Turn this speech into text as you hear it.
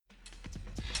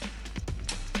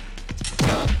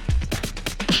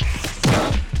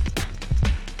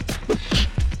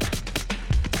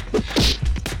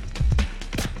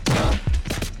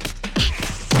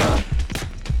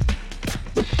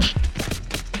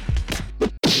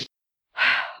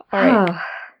All right.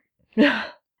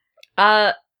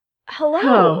 Hello.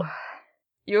 Oh.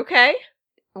 You okay?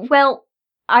 Well,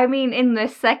 I mean, in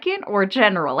this second or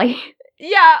generally?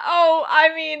 Yeah,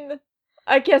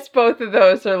 I guess both of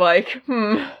those are like,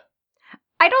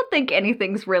 I don't think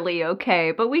anything's really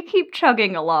okay, but we keep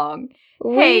chugging along.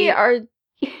 We are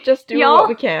just doing what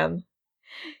we can.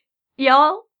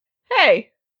 Y'all? Hey!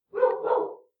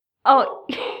 Oh,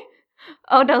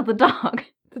 oh no, the dog.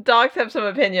 The dogs have some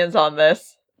opinions on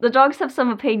this. The dogs have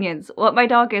some opinions. What my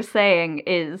dog is saying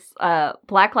is,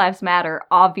 Black Lives Matter,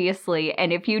 obviously,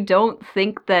 and if you don't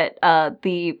think that,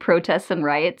 the protests and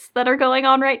riots that are going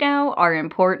on right now are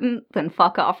important, then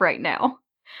fuck off right now.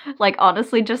 Like,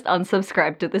 honestly, just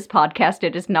unsubscribe to this podcast.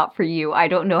 It is not for you. I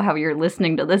don't know how you're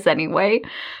listening to this anyway.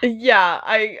 Yeah,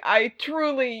 I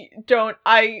truly don't.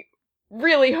 I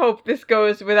really hope this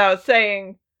goes without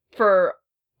saying for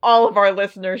all of our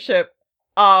listenership.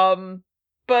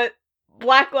 But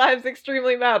Black lives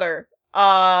extremely matter.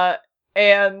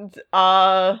 And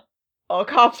all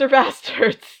cops are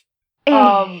bastards.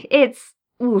 It's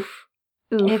oof.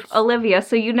 Olivia,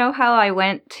 so you know how I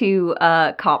went to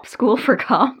cop school for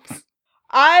cops?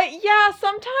 Yeah,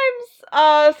 sometimes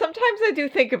I do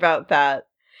think about that.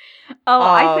 Oh,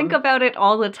 I think about it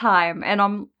all the time, and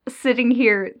I'm sitting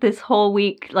here this whole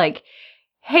week like,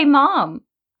 hey Mom,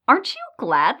 aren't you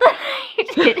glad that I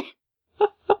did it?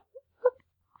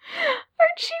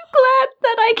 Aren't you glad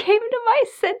that I came to my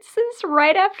senses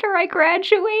right after I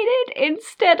graduated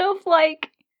instead of,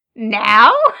 like,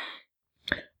 now?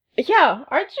 Yeah,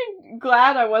 aren't you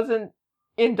glad I wasn't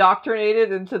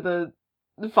indoctrinated into the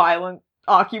violent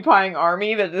occupying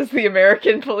army that is the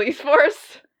American police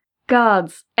force?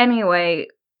 Gods. Anyway,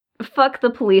 fuck the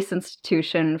police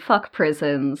institution, fuck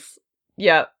prisons.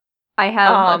 Yep. I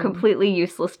have a completely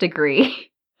useless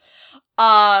degree.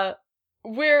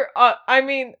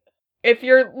 If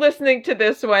you're listening to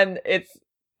this when it's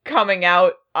coming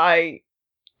out, I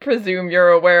presume you're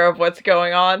aware of what's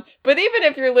going on. But even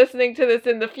if you're listening to this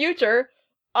in the future,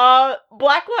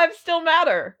 Black lives still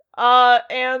matter.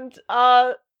 And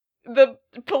the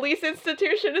police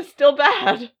institution is still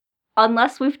bad.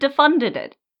 Unless we've defunded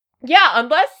it. Yeah,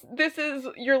 unless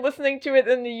you're listening to it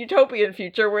in the utopian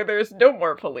future where there's no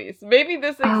more police. Maybe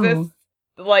this exists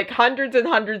like hundreds and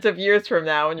hundreds of years from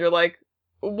now, and you're like,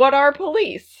 what are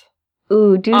police?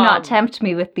 Ooh, do not tempt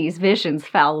me with these visions,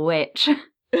 foul witch.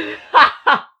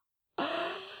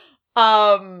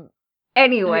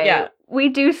 Anyway, yeah. We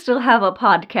do still have a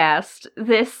podcast.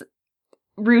 This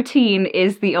routine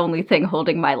is the only thing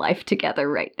holding my life together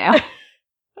right now.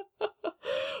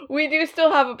 We do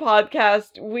still have a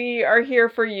podcast. We are here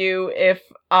for you if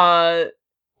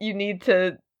you need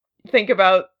to think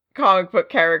about comic book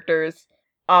characters.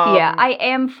 Yeah, I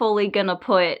am fully gonna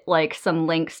put, like, some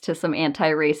links to some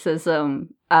anti-racism,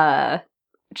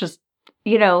 just,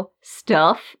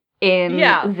 stuff in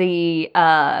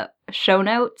the, show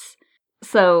notes.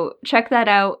 So check that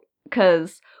out,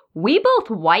 because we both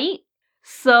white,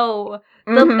 so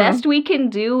the best we can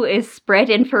do is spread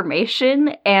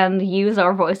information and use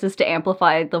our voices to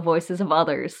amplify the voices of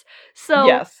others. So,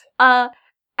 yes.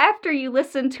 After you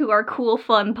listen to our cool,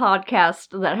 fun podcast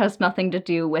that has nothing to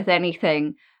do with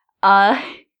anything,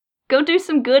 go do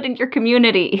some good in your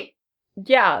community.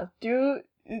 Yeah, do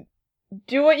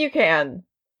what you can.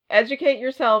 Educate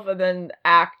yourself and then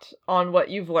act on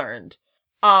what you've learned.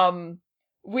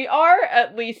 We are,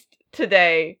 at least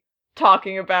today,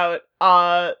 talking about,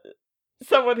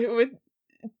 someone who would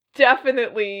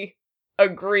definitely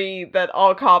agree that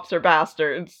all cops are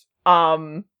bastards,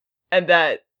 and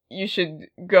that you should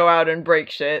go out and break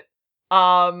shit.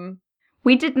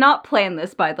 We did not plan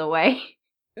this, by the way.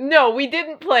 No, we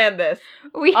didn't plan this.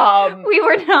 We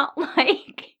were not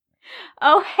like,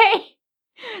 oh hey,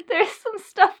 there's some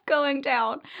stuff going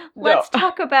down. Let's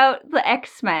talk about the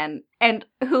X-Men, and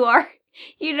who are,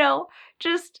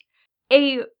 just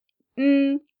a,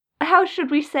 how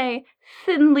should we say,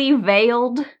 thinly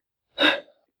veiled,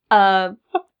 oh,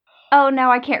 now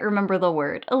I can't remember the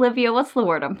word. Olivia, what's the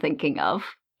word I'm thinking of?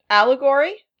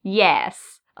 Allegory?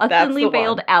 Yes. That's thinly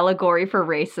veiled allegory for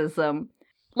racism.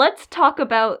 Let's talk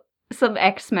about some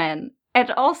X-Men.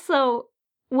 And also,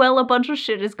 well, a bunch of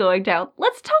shit is going down.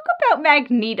 Let's talk about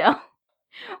Magneto.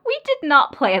 We did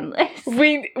not plan this.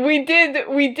 We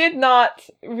did not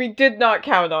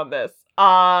count on this.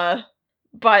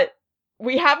 But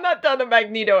we have not done a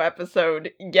Magneto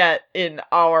episode yet in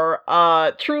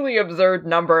our truly absurd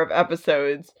number of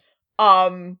episodes.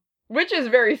 Which is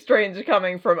very strange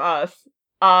coming from us.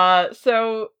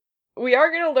 So we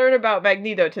are going to learn about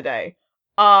Magneto today.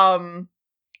 I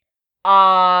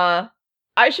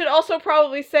should also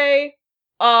probably say,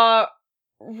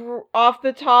 off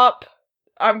the top,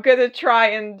 I'm gonna try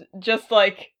and just,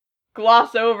 like,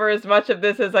 gloss over as much of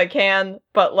this as I can,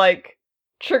 but, like,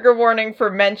 trigger warning for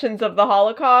mentions of the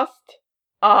Holocaust,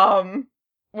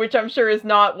 which I'm sure is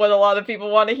not what a lot of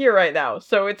people want to hear right now,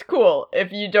 so it's cool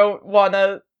if you don't want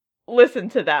to listen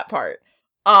to that part.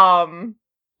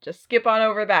 Just skip on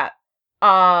over that.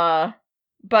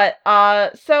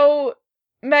 So,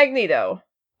 Magneto,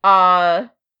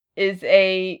 is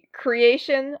a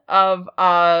creation of,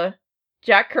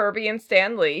 Jack Kirby and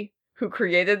Stan Lee, who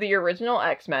created the original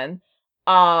X-Men.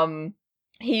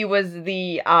 He was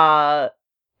the,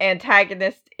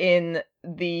 antagonist in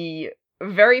the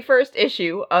very first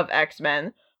issue of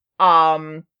X-Men.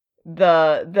 The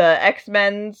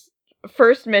X-Men's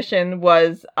first mission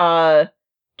was,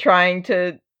 trying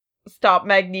to stop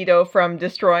Magneto from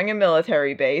destroying a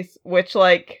military base, which,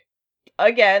 like,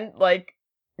 again, like,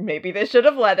 maybe they should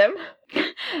have let him. So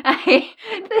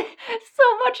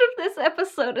much of this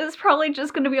episode is probably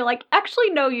just going to be like, actually,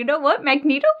 no, you know what?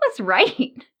 Magneto was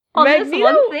right on this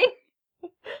one thing.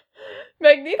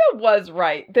 Magneto was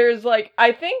right. There's, like,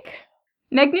 I think...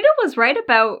 Magneto was right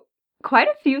about quite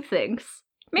a few things.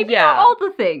 Maybe not all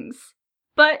the things,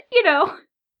 but, you know.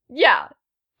 Yeah.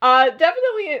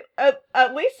 Definitely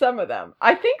at least some of them.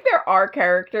 I think there are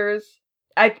characters.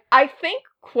 I think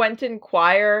Quentin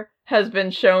Quire has been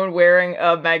shown wearing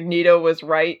a Magneto was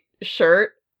right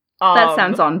shirt. That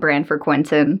sounds on brand for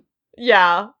Quentin.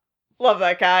 Yeah. Love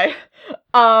that guy.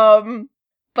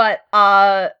 But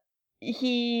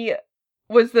he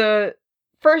was the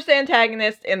first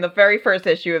antagonist in the very first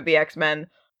issue of the X-Men.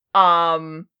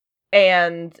 And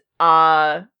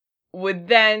would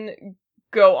then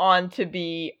go on to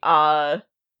be the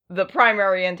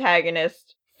primary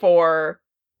antagonist for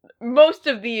most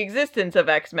of the existence of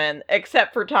X-Men,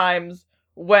 except for times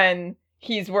when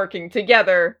he's working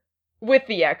together with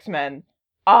the X-Men.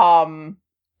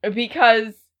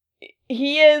 Because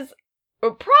he is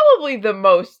probably the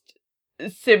most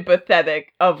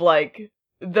sympathetic of, like,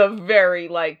 the very,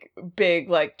 like, big,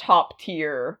 like, top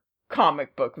tier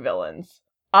comic book villains.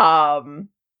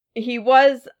 He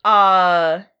was,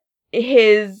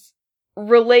 his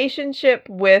relationship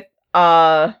with,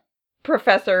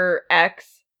 Professor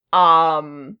X,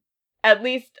 at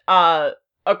least,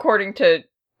 according to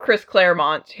Chris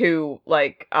Claremont, who,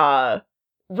 like,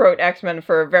 wrote X-Men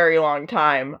for a very long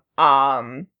time,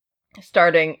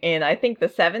 starting in, I think, the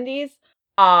 70s.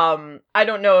 I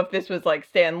don't know if this was, like,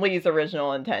 Stan Lee's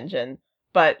original intention,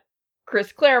 but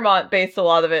Chris Claremont based a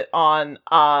lot of it on,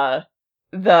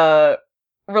 the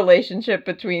relationship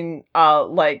between,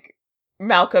 like,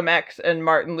 Malcolm X and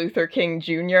Martin Luther King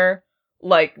Jr.,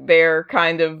 like, their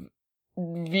kind of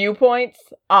viewpoints,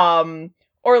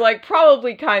 or, like,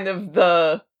 probably kind of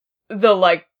the,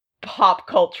 like, pop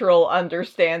cultural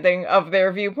understanding of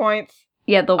their viewpoints.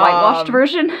 Yeah, the whitewashed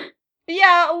version?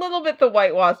 Yeah, a little bit the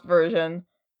whitewashed version.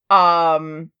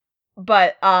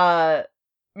 But,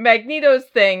 Magneto's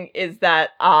thing is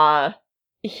that,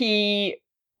 he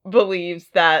believes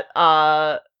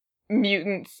that,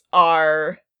 mutants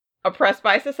are oppressed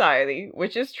by society,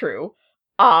 which is true,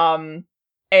 and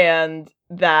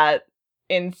that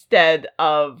instead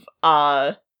of,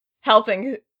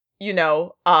 helping, you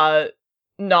know,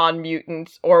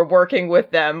 non-mutants or working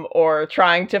with them or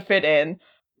trying to fit in,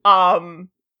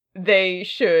 they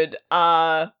should,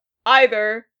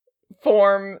 either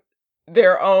form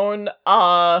their own,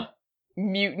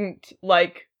 mutant,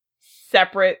 like,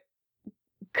 separate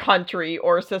country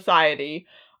or society,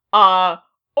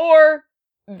 or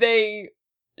they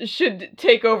should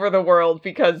take over the world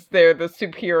because they're the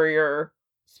superior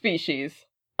species.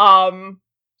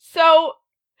 So,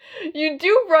 you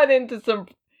do run into some...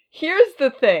 Here's the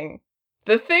thing.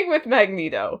 The thing with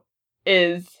Magneto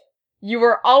is you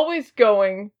are always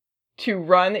going to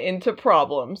run into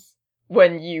problems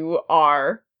when you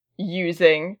are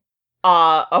using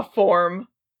a form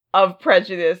of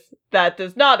prejudice that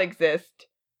does not exist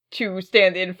to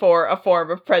stand in for a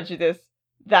form of prejudice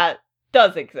that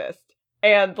does exist.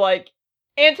 And, like,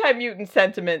 anti-mutant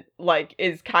sentiment, like,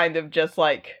 is kind of just,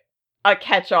 like, a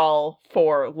catch-all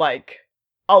for, like,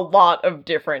 a lot of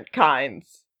different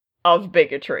kinds of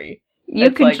bigotry.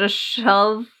 You can, like, just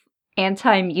shove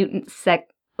anti-mutant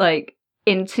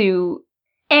into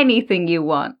anything you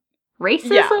want.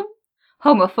 Racism? Yeah.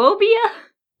 Homophobia?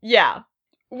 Yeah.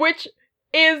 Which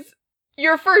is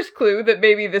your first clue that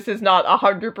maybe this is not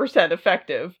 100%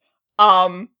 effective.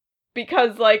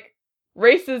 Because, like,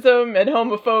 racism and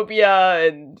homophobia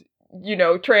and, you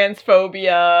know,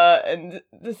 transphobia and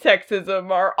sexism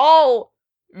are all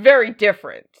very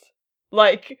different.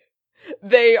 Like,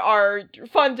 they are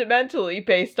fundamentally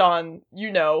based on,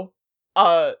 you know,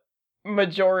 a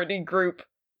majority group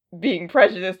being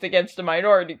prejudiced against a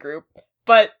minority group,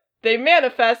 but they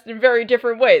manifest in very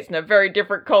different ways in a very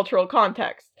different cultural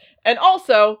context. And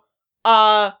also,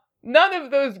 none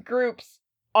of those groups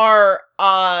are,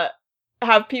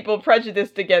 have people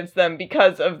prejudiced against them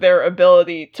because of their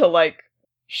ability to, like,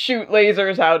 shoot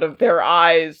lasers out of their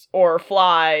eyes or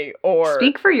fly or...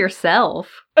 Speak for yourself.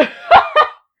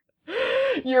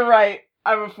 You're right.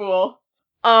 I'm a fool.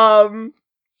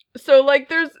 So, like,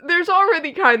 there's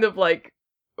already kind of, like,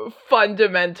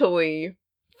 fundamentally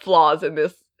flaws in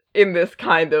this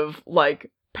kind of,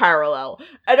 like, parallel.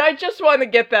 And I just want to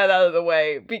get that out of the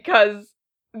way, because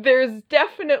there's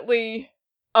definitely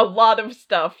a lot of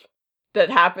stuff that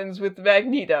happens with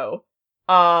Magneto,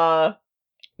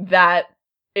 that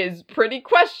is pretty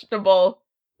questionable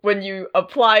when you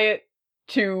apply it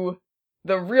to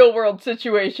the real world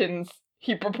situations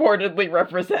he purportedly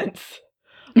represents.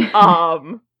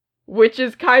 Which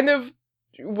is kind of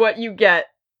what you get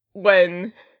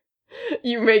when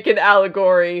you make an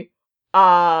allegory,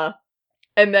 and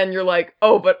then you're like,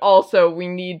 oh, but also we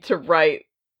need to write,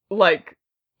 like,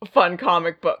 fun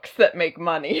comic books that make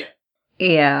money.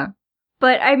 Yeah.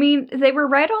 But, I mean, they were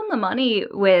right on the money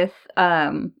with,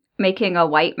 making a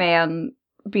white man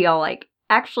be all like,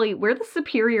 actually, we're the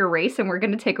superior race and we're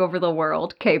gonna take over the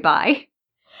world. Okay, bye.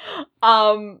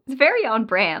 It's very on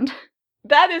brand.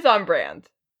 That is on brand.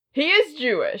 He is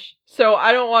Jewish, so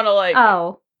I don't want to, like...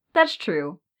 Oh, that's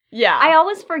true. Yeah. I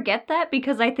always forget that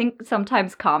because I think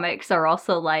sometimes comics are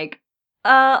also like,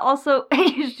 also,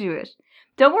 he's Jewish.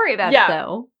 Don't worry about it,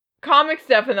 though. Comics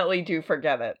definitely do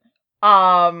forget it.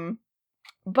 Damn,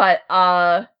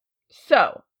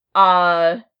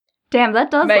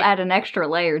 that does add an extra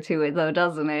layer to it, though,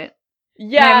 doesn't it?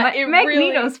 Yeah,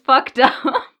 Magneto's fucked up.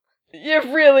 It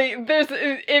really,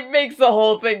 it makes the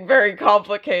whole thing very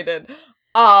complicated.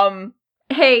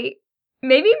 Hey,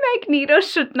 maybe Magneto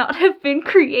should not have been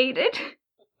created.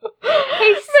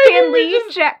 Hey, Stan Lee,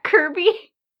 Jack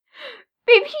Kirby.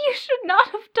 Maybe you should not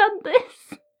have done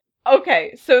this.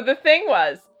 Okay, so the thing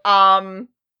was, I'm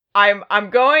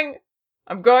going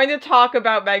to talk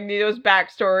about Magneto's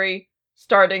backstory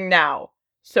starting now.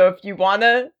 So if you want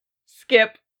to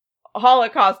skip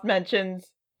Holocaust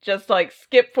mentions, just, like,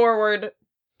 skip forward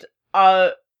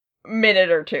a minute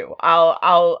or two.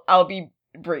 I'll be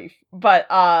brief. But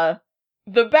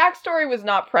the backstory was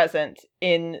not present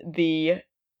in the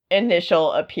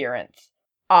initial appearance.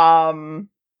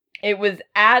 It was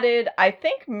added, I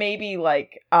think, maybe,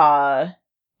 like,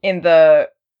 in the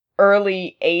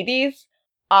early 80s.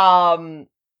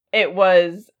 It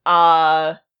was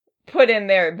put in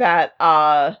there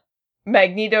that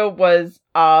Magneto was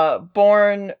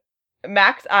born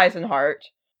Max Eisenhart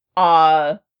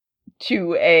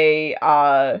to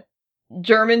a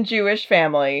German Jewish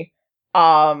family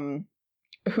who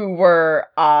were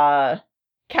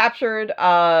captured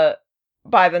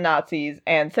by the Nazis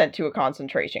and sent to a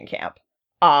concentration camp.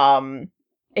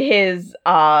 His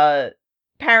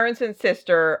parents and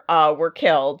sister were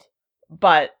killed,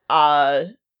 but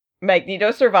Magneto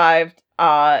survived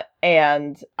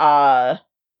and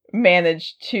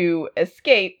managed to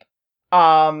escape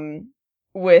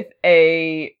with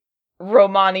a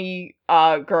Romani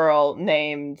girl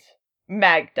named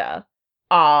Magda,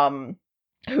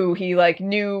 who he, like,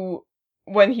 knew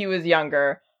when he was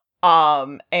younger,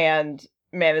 and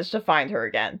managed to find her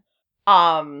again.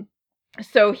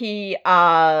 So he,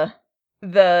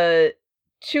 the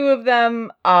two of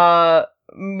them,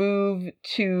 move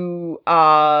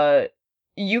to,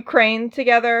 Ukraine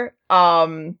together.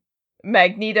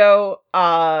 Magneto,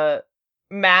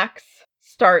 Max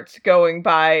starts going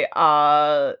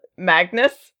by,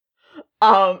 Magnus.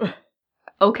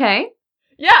 Okay.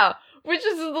 Yeah, which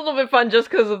is a little bit fun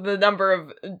just because of the number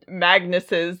of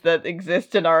Magnuses that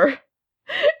exist in our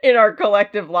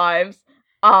collective lives.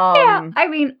 Yeah, I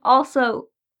mean, also,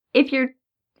 if you're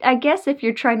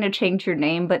trying to change your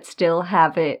name but still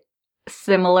have it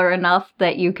similar enough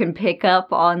that you can pick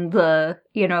up on the,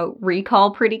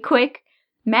 recall pretty quick,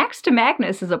 Max to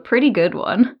Magnus is a pretty good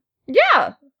one.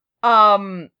 Yeah.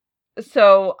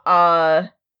 So,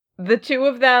 the two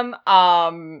of them,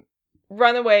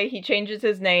 run away. He changes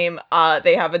his name.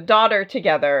 They have a daughter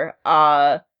together,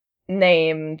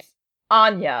 named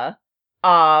Anya.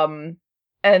 And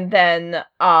then,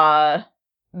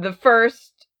 the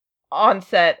first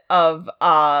onset of,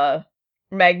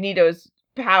 Magneto's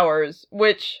powers,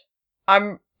 which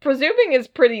I'm presuming is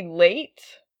pretty late,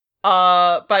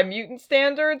 by mutant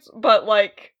standards, but,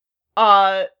 like,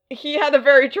 he had a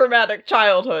very traumatic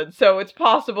childhood, so it's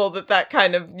possible that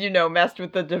kind of, messed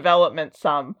with the development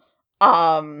some.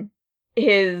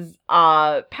 his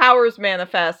powers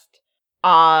manifest,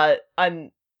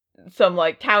 and some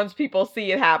like townspeople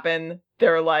see it happen.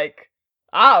 They're like,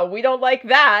 "Oh, we don't like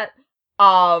that."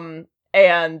 And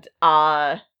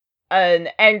an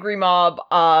angry mob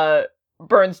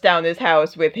burns down his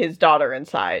house with his daughter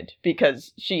inside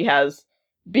because she has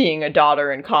being a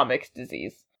daughter in comics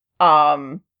disease.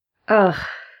 Ugh.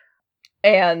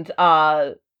 And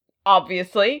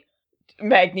obviously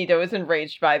Magneto is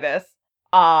enraged by this,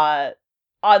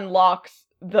 unlocks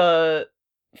the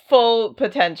full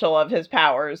potential of his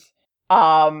powers,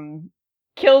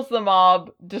 kills the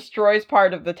mob, destroys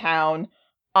part of the town.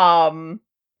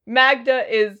 Magda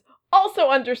is also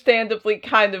understandably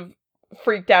kind of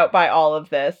freaked out by all of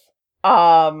this,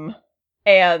 and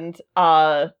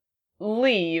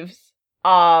leaves.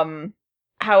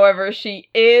 However, she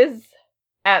is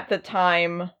at the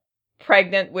time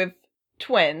pregnant with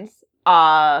twins,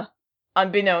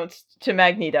 unbeknownst to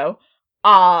Magneto,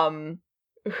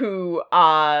 who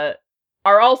are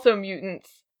also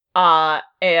mutants,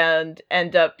 and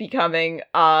end up becoming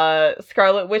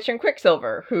Scarlet Witch and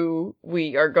Quicksilver, who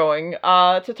we are going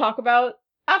to talk about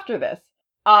after this.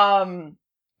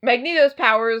 Magneto's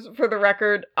powers, for the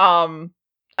record,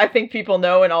 I think people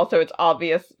know, and also it's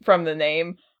obvious from the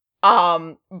name,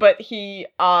 but he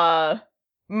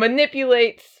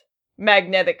manipulates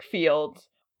magnetic fields,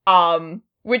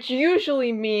 which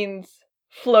usually means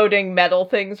floating metal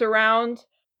things around,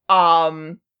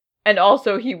 and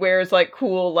also he wears, like,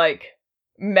 cool, like,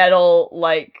 metal,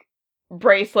 like,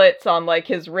 bracelets on, like,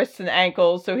 his wrists and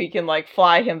ankles so he can, like,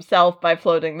 fly himself by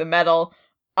floating the metal.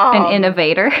 An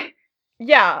innovator.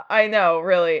 Yeah, I know,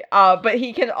 really. But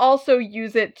he can also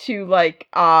use it to, like,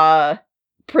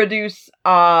 produce,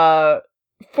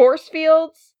 force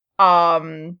fields,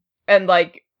 and,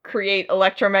 like, create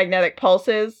electromagnetic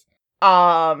pulses.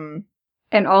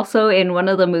 And also, in one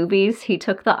of the movies, he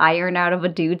took the iron out of a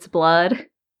dude's blood.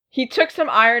 He took some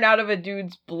iron out of a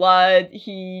dude's blood.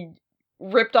 He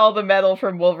ripped all the metal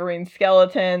from Wolverine's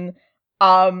skeleton.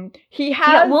 He has...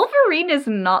 Yeah, Wolverine is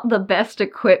not the best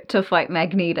equipped to fight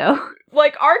Magneto.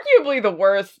 Like, arguably the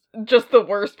worst, just the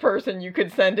worst person you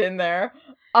could send in there.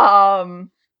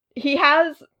 He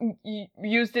has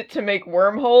used it to make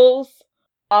wormholes.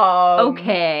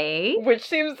 Okay. Which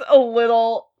seems a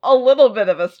little bit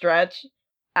of a stretch.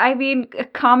 I mean,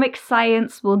 comic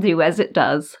science will do as it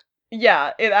does.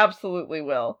 Yeah, it absolutely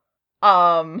will.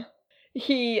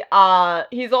 He's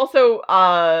also,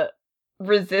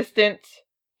 resistant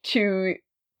to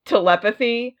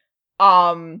telepathy,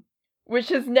 which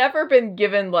has never been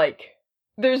given, like,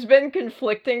 there's been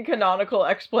conflicting canonical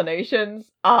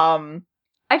explanations. I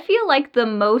feel like the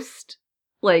most,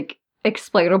 like,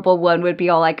 explainable one would be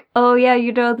all like, oh yeah,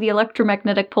 the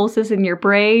electromagnetic pulses in your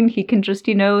brain, he can just,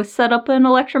 set up an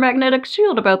electromagnetic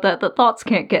shield about that thoughts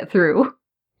can't get through.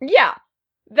 Yeah,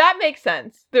 that makes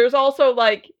sense. There's also,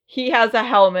 like, he has a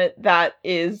helmet that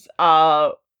is,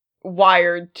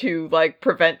 wired to, like,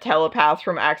 prevent telepaths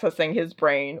from accessing his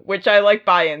brain, which I, like,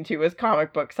 buy into as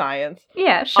comic book science.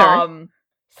 Yeah, sure.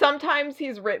 Sometimes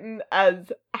he's written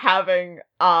as having,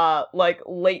 like,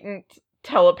 latent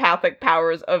telepathic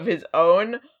powers of his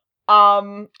own.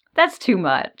 That's too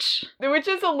much. Which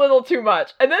is a little too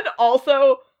much. And then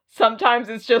also, sometimes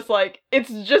it's just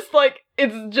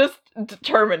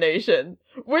determination,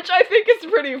 which I think is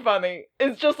pretty funny.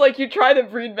 It's just like, you try to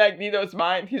read Magneto's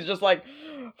mind, he's just like,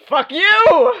 fuck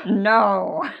you!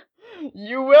 No.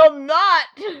 You will not!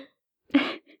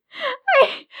 I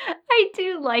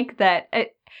do like that.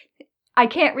 I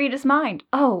can't read his mind.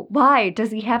 Oh, why?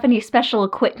 Does he have any special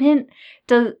equipment?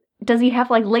 Does he have,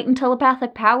 like, latent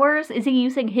telepathic powers? Is he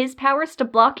using his powers to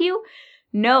block you?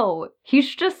 No,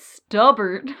 he's just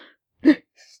stubborn.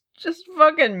 Just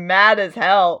fucking mad as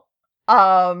hell.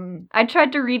 I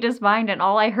tried to read his mind and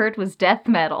all I heard was death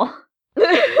metal.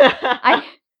 I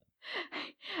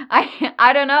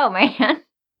don't know, man.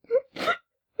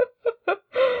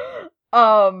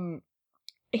 Those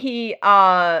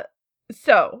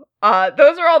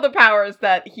are all the powers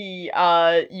that he,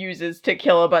 uses to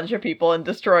kill a bunch of people and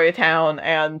destroy a town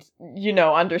and,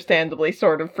 understandably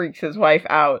sort of freaks his wife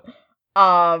out.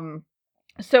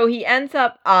 So he ends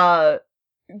up,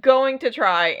 going to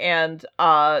try and,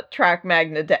 track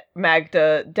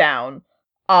Magda down.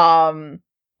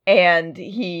 And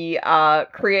he,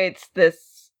 creates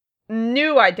this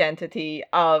new identity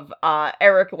of,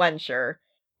 Erik Lehnsherr,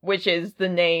 which is the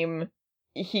name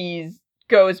he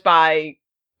goes by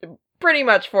pretty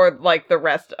much for, like, the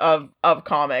rest of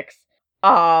comics.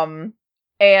 And,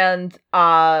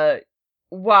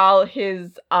 while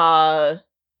his,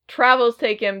 travels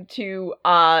take him to,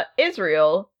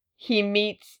 Israel, he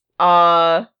meets,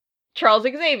 Charles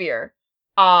Xavier.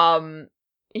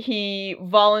 He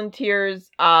volunteers,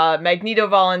 Magneto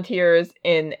volunteers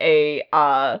in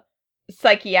a,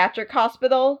 psychiatric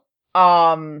hospital,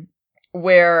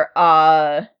 where,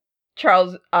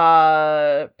 Charles,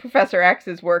 Professor X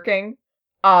is working,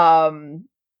 and,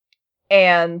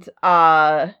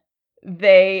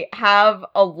 they have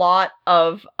a lot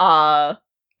of,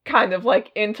 kind of,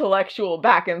 like, intellectual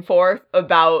back and forth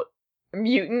about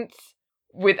mutants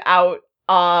without,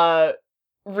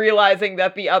 realizing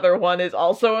that the other one is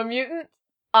also a mutant.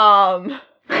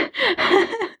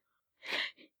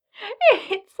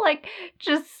 It's like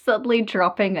just suddenly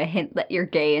dropping a hint that you're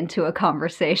gay into a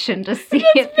conversation to see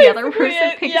if the other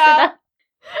person picks it up.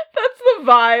 That's the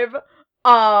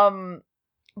vibe.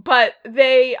 But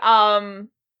they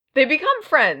become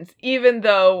friends, even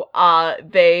though,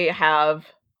 they have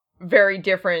very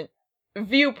different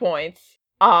viewpoints,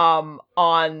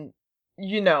 on,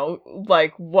 you know,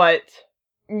 like, what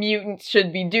mutants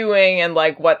should be doing and,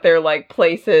 like, what their, like,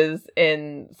 places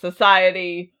in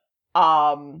society,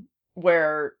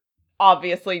 where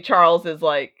obviously Charles is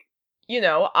like, you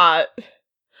know, I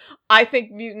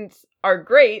think mutants are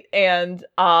great and,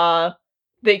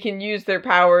 they can use their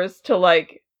powers to,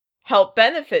 like, help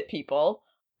benefit people,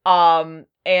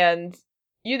 and,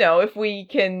 you know, if we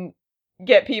can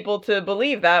get people to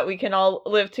believe that, we can all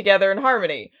live together in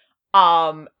harmony.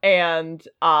 And,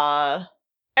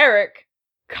 Eric,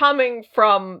 coming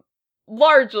from,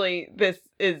 largely, this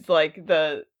is, like,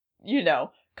 the, you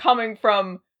know, coming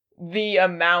from the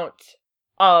amount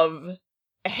of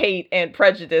hate and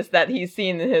prejudice that he's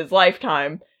seen in his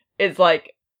lifetime, is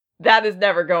like, that is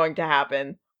never going to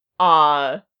happen.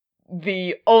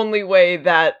 The only way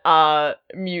that,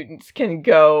 mutants can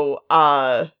go,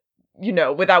 you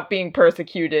know, without being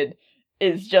persecuted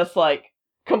is just, like,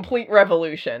 complete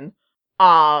revolution.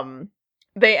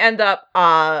 They end up,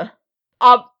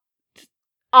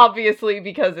 obviously,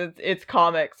 because it's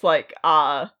comics, like,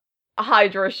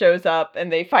 Hydra shows up,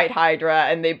 and they fight Hydra,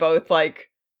 and they both, like,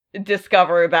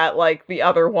 discover that, like, the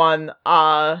other one,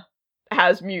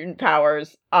 has mutant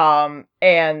powers,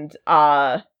 and,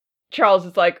 Charles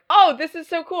is like, oh, this is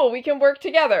so cool, we can work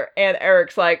together, and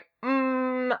Eric's like,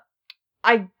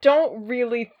 I don't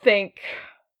really think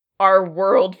our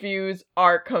worldviews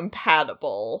are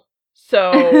compatible,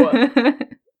 so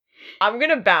I'm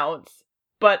gonna bounce,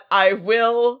 but I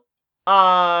will,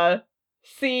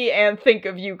 see and think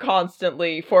of you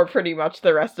constantly for pretty much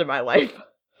the rest of my life.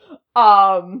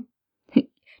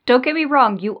 Don't get me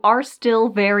wrong, you are still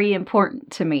very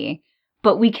important to me,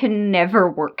 but we can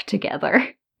never work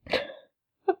together.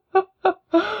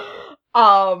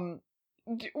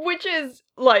 Which is,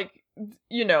 like,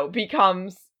 you know,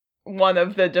 becomes one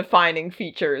of the defining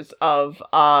features of,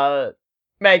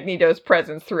 Magneto's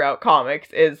presence throughout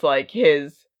comics, is, like,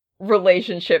 his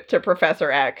relationship to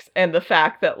Professor X, and the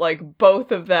fact that, like,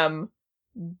 both of them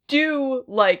do,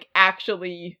 like,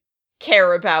 actually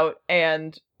care about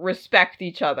and respect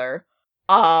each other.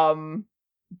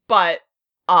 But,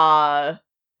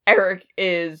 Eric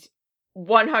is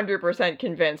 100%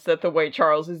 convinced that the way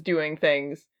Charles is doing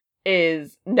things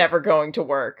is never going to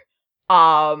work.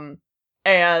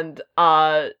 And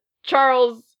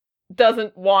Charles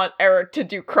doesn't want Eric to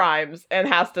do crimes and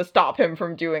has to stop him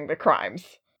from doing the crimes.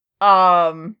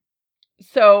 So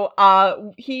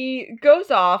he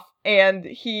goes off and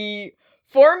he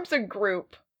forms a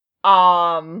group,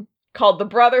 called the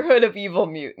Brotherhood of Evil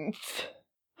Mutants.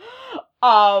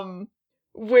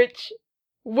 Which,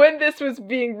 when this was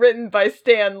being written by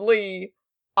Stan Lee,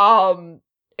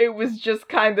 it was just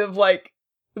kind of like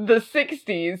the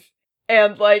 60s,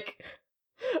 and, like,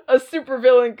 a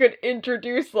supervillain could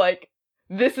introduce, like,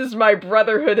 this is my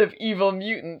Brotherhood of Evil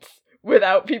Mutants,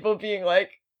 without people being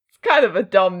like, it's kind of a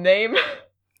dumb name.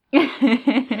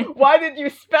 Why did you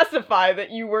specify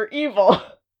that you were evil?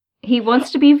 He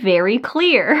wants to be very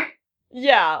clear.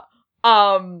 Yeah.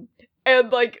 And,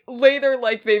 like, later,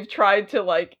 like, they've tried to,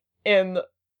 like, in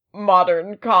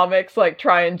modern comics, like,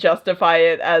 try and justify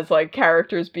it as, like,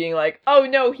 characters being like, oh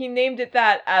no, he named it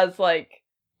that as, like,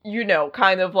 you know,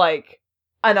 kind of like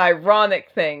an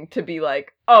ironic thing to be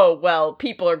like, oh, well,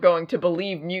 people are going to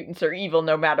believe mutants are evil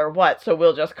no matter what, so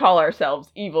we'll just call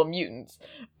ourselves evil mutants.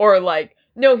 Or, like,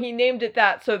 no, he named it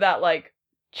that so that, like,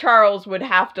 Charles would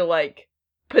have to, like,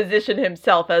 position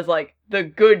himself as, like, the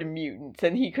good mutants,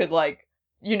 and he could, like,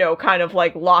 you know, kind of,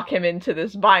 like, lock him into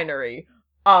this binary.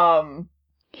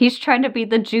 He's trying to be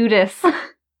the Judas.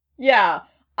 Yeah.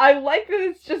 I like that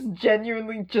it's just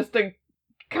genuinely just a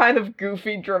kind of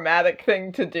goofy, dramatic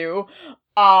thing to do.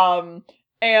 And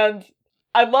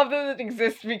I love that it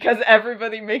exists because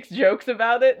everybody makes jokes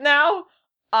about it now.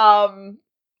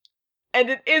 and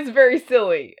it is very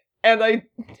silly, and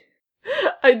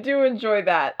I do enjoy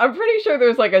that. I'm pretty sure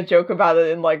there's like a joke about it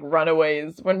in like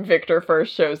Runaways when Victor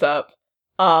first shows up,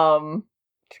 to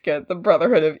get the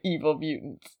Brotherhood of Evil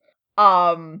Mutants.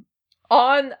 Among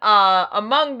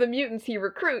the mutants he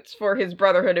recruits for his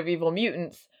Brotherhood of Evil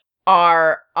Mutants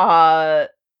are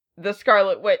the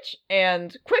Scarlet Witch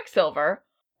and Quicksilver,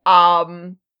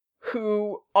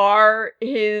 who are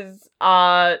his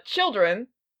children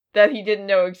that he didn't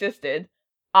know existed.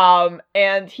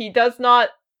 And he does not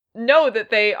know that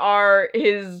they are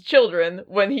his children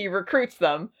when he recruits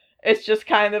them. It's just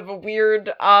kind of a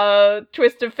weird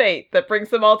twist of fate that brings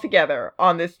them all together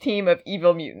on this team of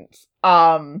evil mutants.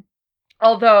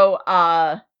 Although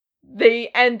they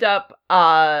end up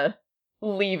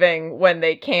leaving when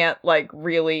they can't like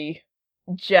really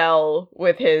gel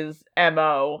with his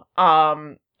MO.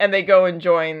 And they go and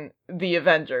join the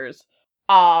Avengers.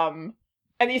 And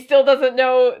he still doesn't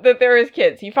know that they're his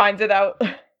kids. He finds it out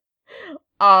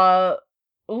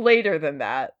later than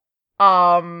that.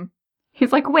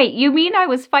 He's like, wait, you mean I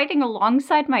was fighting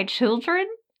alongside my children?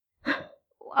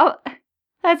 Oh,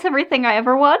 that's everything I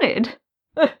ever wanted.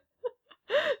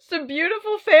 It's a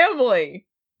beautiful family.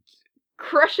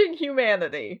 Crushing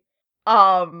humanity.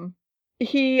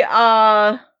 He,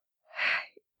 at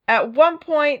one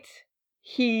point,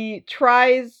 he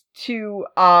tries to,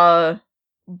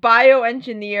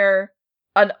 bioengineer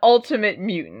an ultimate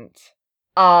mutant.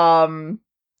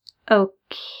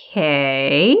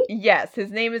 Okay. Yes,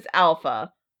 his name is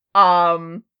Alpha.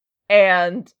 And,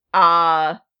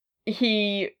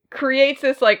 he creates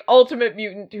this, like, ultimate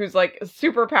mutant who's, like,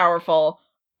 super powerful.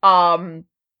 And,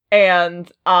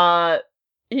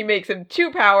 he makes him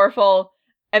too powerful,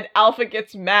 and Alpha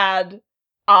gets mad,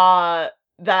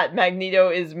 that Magneto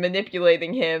is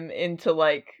manipulating him into,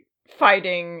 like,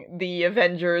 fighting the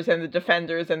Avengers and the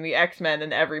Defenders and the X-Men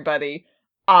and everybody,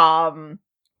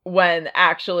 when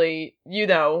actually, you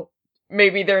know,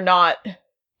 maybe they're not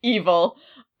evil,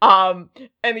 and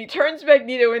he turns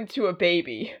Magneto into a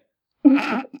baby.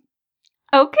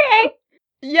 Okay.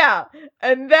 Yeah,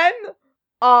 and then,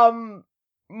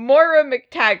 Moira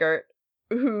McTaggart,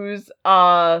 who's,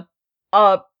 a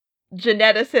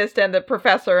geneticist and a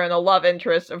professor and a love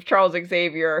interest of Charles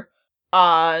Xavier,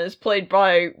 is played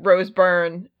by Rose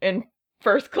Byrne in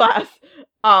First Class.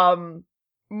 Moira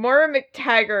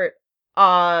McTaggart,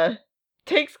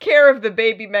 takes care of the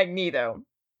baby Magneto,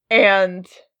 and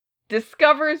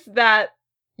discovers that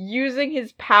using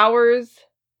his powers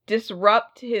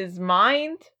disrupt his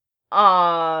mind,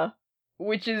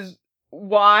 which is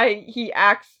why he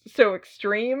acts so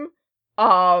extreme.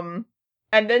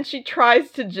 And then she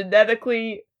tries to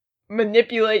genetically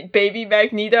manipulate baby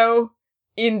Magneto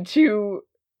into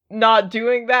not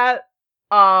doing that.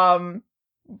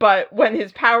 But when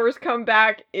his powers come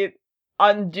back, it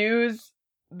undoes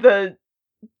the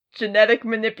genetic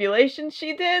manipulation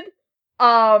she did.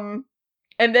 And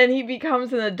then he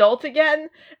becomes an adult again.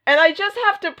 And I just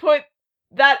have to put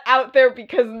that out there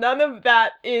because none of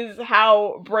that is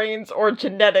how brains or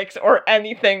genetics or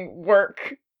anything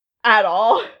work at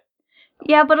all.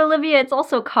 Yeah, but Olivia, it's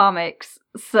also comics,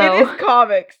 so... It is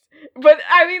comics. But,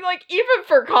 I mean, like, even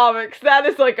for comics, that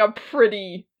is, like, a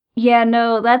pretty... Yeah,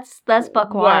 no, that's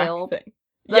Buck Wild. Thing.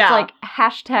 That's, like,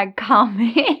 hashtag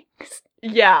comics.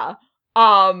 Yeah.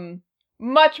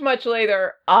 Much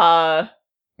later,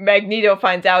 Magneto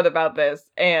finds out about this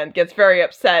and gets very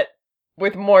upset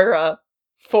with Moira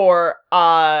for,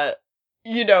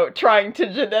 you know, trying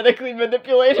to genetically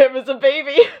manipulate him as a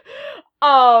baby.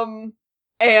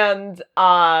 And,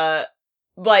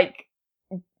 like,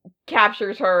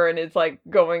 captures her and is, like,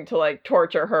 going to, like,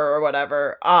 torture her or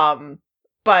whatever.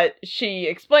 But she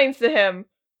explains to him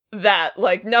that,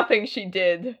 like, nothing she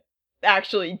did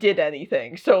actually did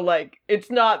anything. So, like,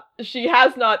 she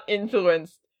has not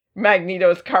influenced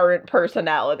Magneto's current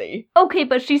personality. Okay,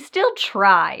 but she still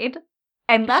tried.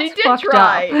 And that's she did fucked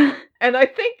try. up. And I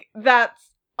think that's,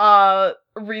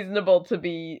 reasonable to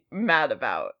be mad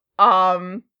about.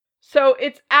 So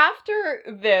it's after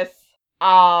this,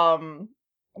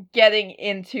 getting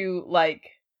into, like,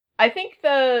 I think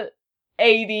the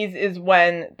 80s is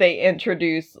when they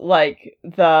introduce, like,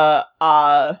 the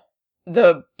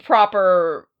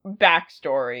proper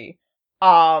backstory.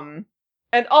 And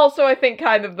also I think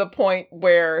kind of the point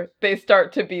where they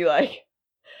start to be like,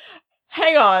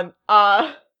 hang on,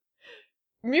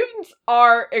 mutants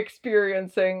are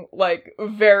experiencing, like,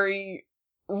 very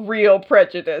real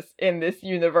prejudice in this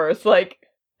universe. Like,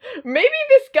 maybe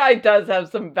this guy does have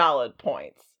some valid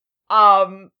points.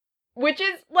 Which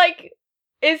is, like,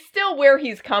 is still where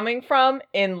he's coming from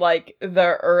in, like,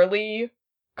 the early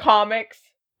comics.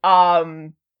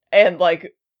 And and,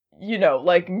 like, you know,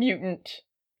 like, mutant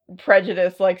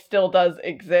prejudice, like, still does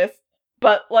exist,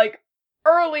 but, like,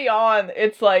 early on,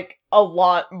 it's, like, a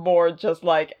lot more just,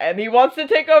 like, and he wants to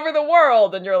take over the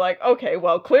world, and you're like, okay,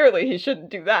 well, clearly he shouldn't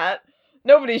do that.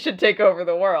 Nobody should take over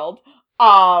the world.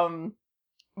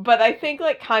 But I think,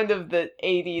 like, kind of the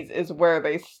 80s is where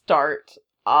they start,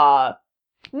 not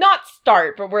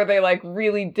start, but where they, like,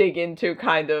 really dig into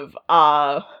kind of,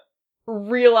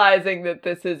 realizing that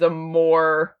this is a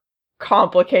more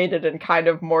complicated and kind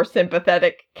of more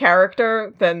sympathetic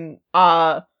character than,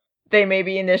 they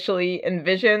maybe initially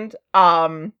envisioned,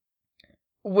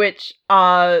 which,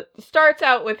 starts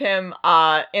out with him,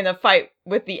 in a fight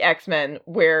with the X-Men,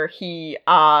 where he,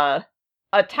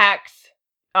 attacks,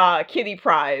 Kitty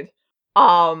Pryde,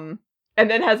 and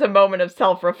then has a moment of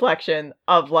self-reflection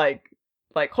of, like,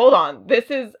 hold on,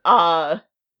 this is, a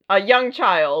young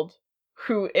child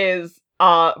who is,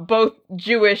 both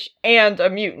Jewish and a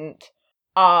mutant,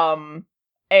 and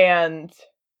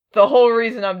the whole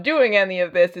reason I'm doing any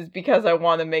of this is because I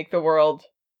want to make the world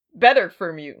better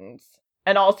for mutants,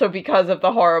 and also because of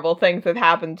the horrible things that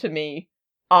happened to me,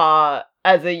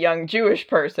 as a young Jewish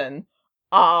person.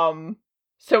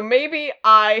 So maybe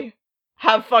I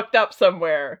have fucked up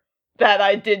somewhere that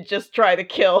I did just try to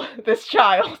kill this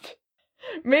child.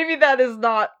 Maybe that is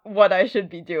not what I should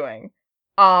be doing.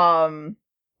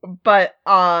 But,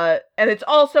 and it's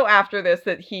also after this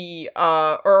that he,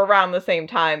 or around the same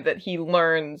time that he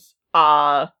learns,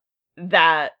 that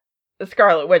the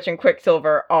Scarlet Witch and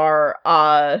Quicksilver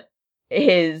are,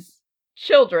 his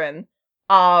children.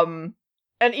 And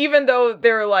even though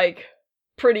they're, like,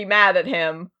 pretty mad at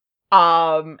him,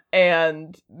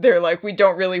 and they're like, we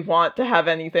don't really want to have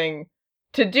anything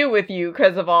to do with you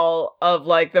because of all of,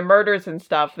 like, the murders and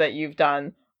stuff that you've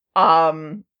done,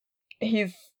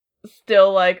 he's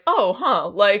still like, oh, huh,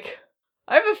 like,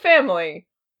 I have a family,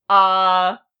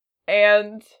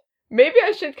 and maybe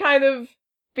I should kind of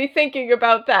be thinking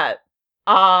about that,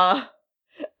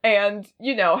 and,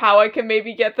 you know, how I can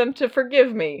maybe get them to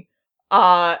forgive me,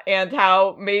 and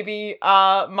how maybe,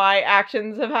 my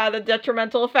actions have had a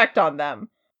detrimental effect on them.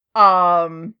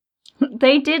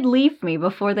 They did leave me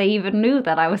before they even knew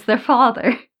that I was their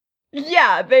father.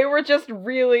 Yeah, they were just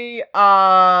really,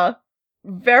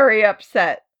 very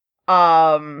upset.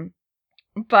 But,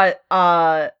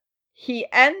 he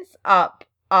ends up,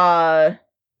 so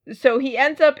he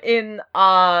ends up in,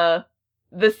 the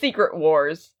Secret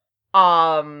Wars,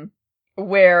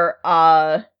 where,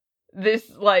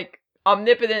 this, like,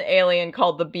 omnipotent alien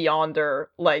called the Beyonder,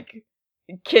 like,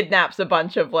 kidnaps a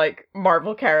bunch of, like,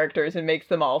 Marvel characters and makes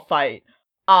them all fight.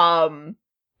 And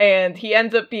he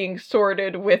ends up being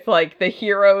sorted with, like, the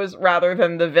heroes rather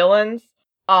than the villains,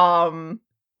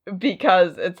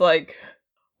 because it's like,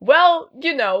 well,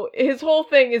 you know, his whole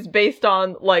thing is based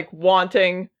on, like,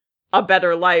 wanting a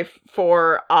better life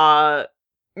for,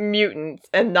 mutants,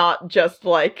 and not just,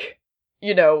 like,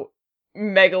 you know,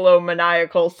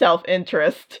 megalomaniacal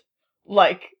self-interest,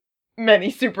 like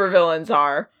many supervillains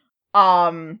are.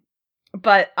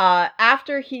 But,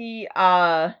 after he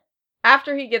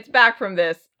gets back from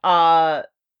this, the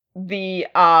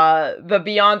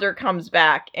Beyonder comes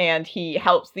back, and he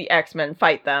helps the X-Men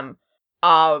fight them,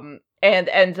 and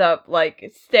ends up,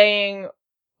 like, staying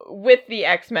with the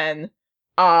X-Men,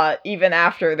 even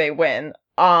after they win.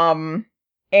 And,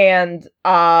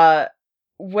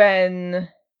 when,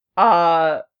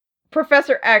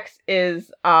 Professor X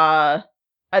is,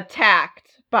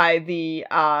 attacked by the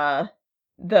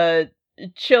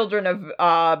children of,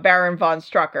 Baron von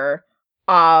Strucker,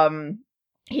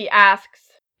 he asks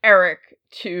Eric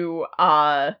to,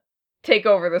 take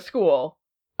over the school,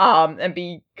 and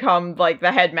become, like,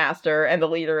 the headmaster and the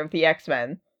leader of the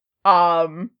X-Men.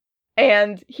 And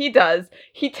he does.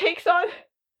 He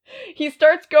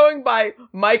starts going by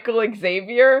Michael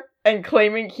Xavier and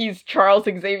claiming he's Charles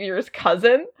Xavier's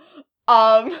cousin.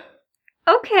 Okay.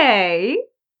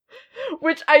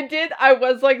 Which I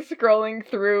was, like, scrolling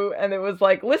through, and it was,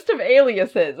 like, list of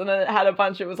aliases, and then it had a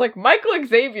bunch, it was, like, Michael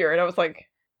Xavier, and I was like,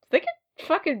 they get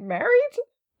fucking married?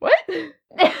 What? It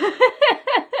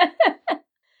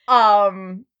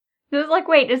was like,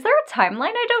 wait, is there a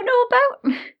timeline I don't know about?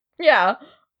 Yeah.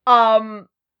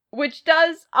 Which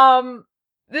does,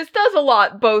 this does a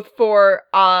lot, both for,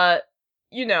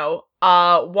 you know,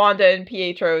 Wanda and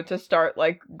Pietro to start,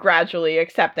 like, gradually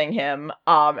accepting him,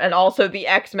 and also the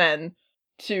X-Men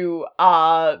to,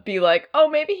 be like, oh,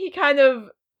 maybe he kind of,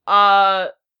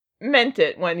 meant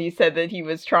it when he said that he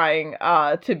was trying,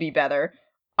 to be better.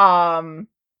 And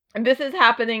this is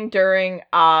happening during,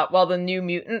 while the New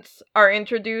Mutants are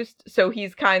introduced, so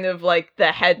he's kind of, like,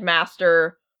 the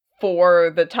headmaster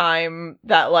for the time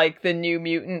that, like, the New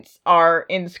Mutants are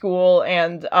in school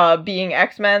and, being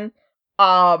X-Men,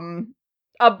 a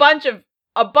bunch of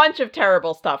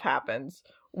terrible stuff happens,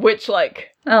 which,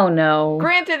 like... Oh, no.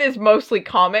 Granted is mostly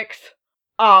comics,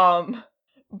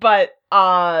 but,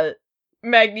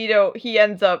 Magneto, he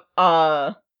ends up,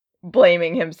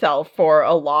 blaming himself for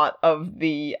a lot of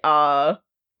the,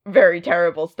 very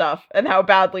terrible stuff, and how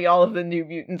badly all of the New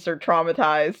Mutants are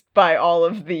traumatized by all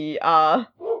of the,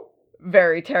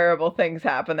 very terrible things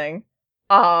happening.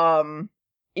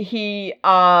 He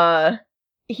also,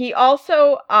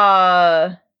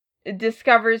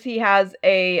 discovers he has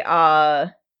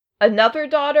another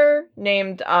daughter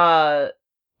named, her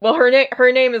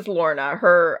name is Lorna.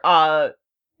 Her,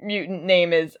 mutant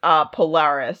name is,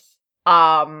 Polaris.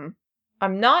 I'm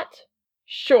not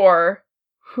sure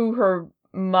who her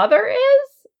mother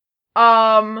is,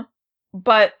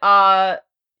 but,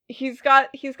 he's got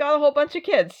a whole bunch of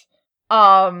kids.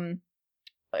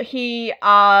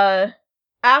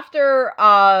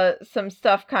 After, some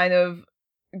stuff kind of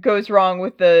goes wrong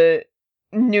with the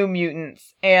New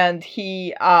Mutants, and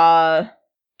he,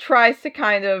 tries to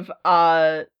kind of,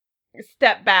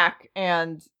 step back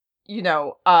and, you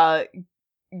know,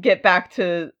 get back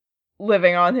to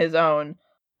living on his own.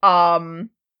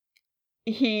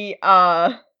 He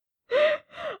ends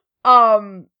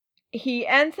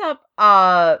up,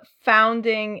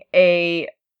 founding a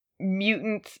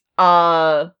mutant,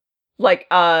 like,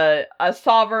 a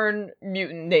sovereign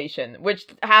mutant nation, which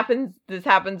this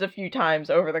happens a few times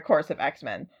over the course of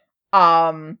X-Men.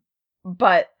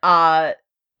 But,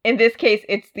 in this case,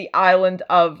 it's the island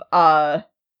of,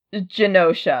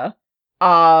 Genosha,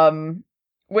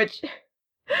 which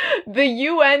the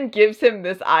UN gives him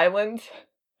this island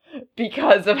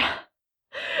because of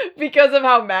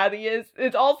how mad he is.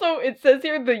 It says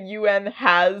here the UN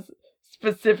has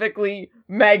specifically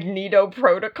Magneto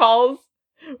protocols,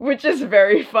 which is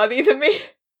very funny to me.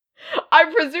 I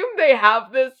presume they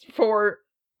have this for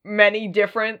many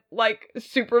different, like,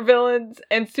 supervillains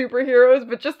and superheroes,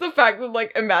 but just the fact that,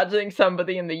 like, imagining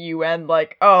somebody in the UN,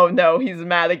 like, oh no, he's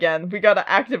mad again, we gotta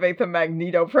activate the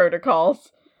Magneto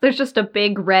protocols. There's just a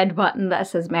big red button that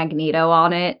says Magneto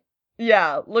on it.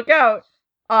 Yeah, look out.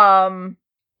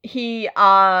 He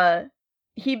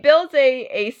builds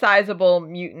a sizable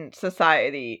mutant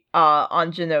society,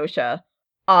 on Genosha,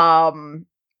 and,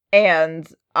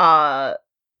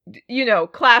 you know,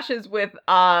 clashes with,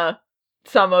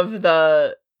 some of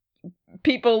the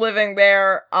people living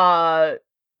there,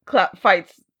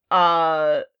 fights,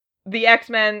 the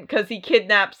X-Men, cause he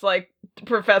kidnaps, like,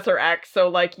 Professor X, so,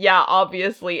 like, yeah,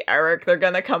 obviously, Eric, they're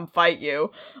gonna come fight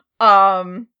you.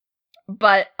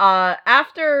 But,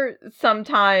 after some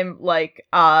time, like,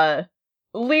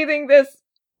 leading this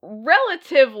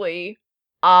relatively,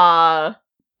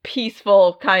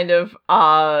 peaceful kind of,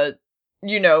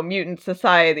 you know, mutant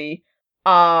society,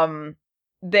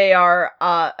 they are,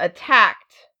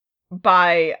 attacked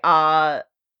by, a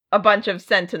bunch of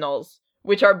Sentinels,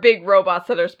 which are big robots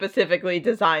that are specifically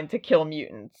designed to kill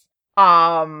mutants.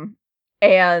 And,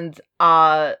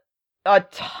 a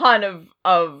ton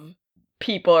of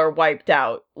people are wiped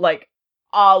out. Like,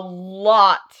 a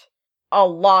lot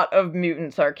of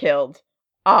mutants are killed.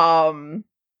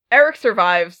 Eric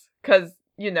survives, cause,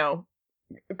 you know,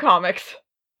 comics.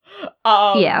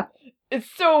 Yeah. It's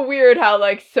so weird how,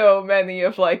 like, so many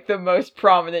of, like, the most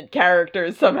prominent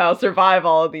characters somehow survive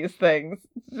all of these things.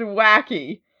 It's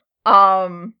wacky.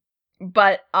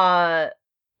 But,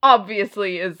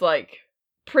 obviously is, like,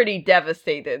 pretty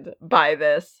devastated by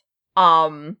this.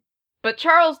 But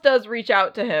Charles does reach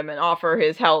out to him and offer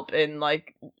his help in,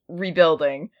 like,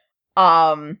 rebuilding,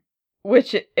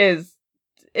 which is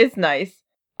nice.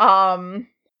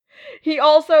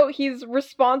 He's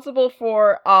responsible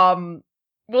for,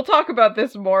 we'll talk about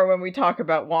this more when we talk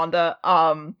about Wanda,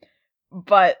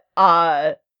 but,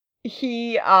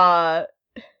 he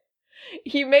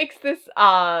makes this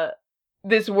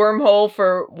wormhole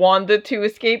for Wanda to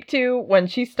escape to when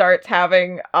she starts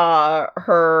having,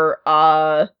 her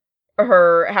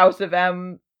House of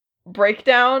M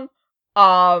breakdown.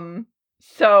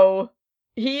 So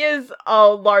he is a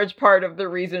large part of the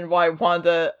reason why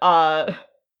Wanda,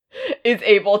 is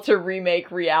able to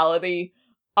remake reality,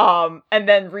 and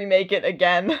then remake it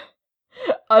again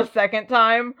a second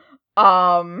time.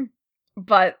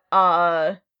 But,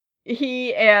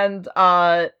 he and,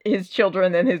 his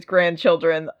children and his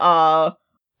grandchildren,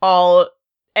 all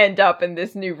end up in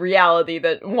this new reality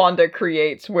that Wanda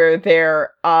creates where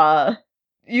they're,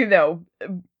 you know,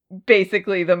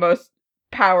 basically the most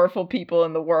powerful people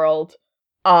in the world.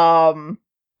 And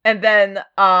then,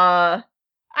 after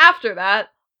that,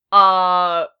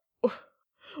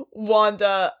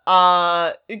 Wanda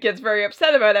gets very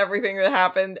upset about everything that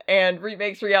happened and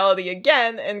remakes reality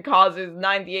again and causes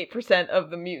 98% of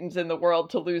the mutants in the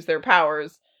world to lose their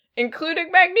powers,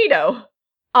 including Magneto.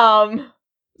 So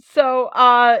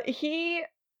he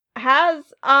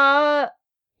has no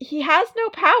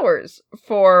powers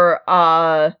for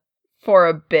a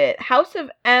bit. House of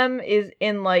M is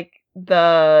in like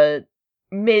the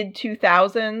mid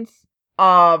 2000s.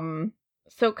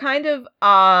 So kind of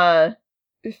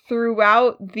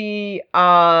throughout the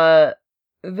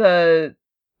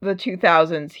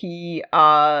 2000s, he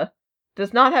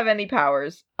does not have any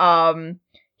powers.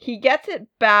 He gets it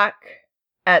back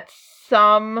at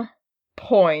some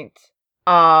point.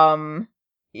 The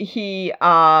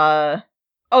High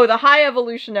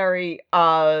Evolutionary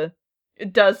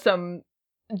does some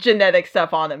genetic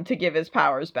stuff on him to give his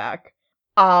powers back.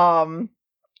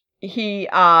 He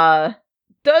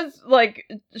does, like,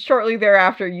 shortly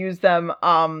thereafter use them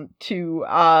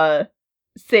to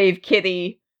save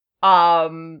Kitty,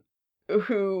 who,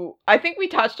 I think we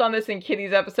touched on this in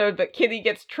Kitty's episode, but Kitty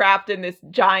gets trapped in this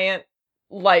giant,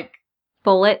 like,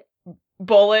 bullet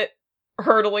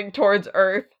hurtling towards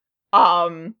Earth,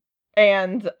 and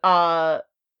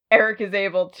Eric is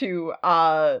able to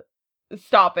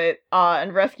stop it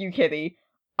and rescue Kitty.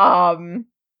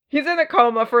 He's in a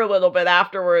coma for a little bit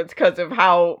afterwards because of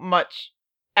how much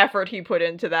effort he put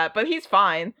into that, but he's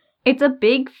fine. It's a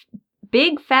big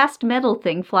fast metal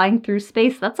thing flying through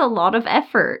space. That's a lot of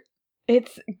effort.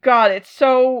 It's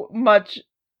so much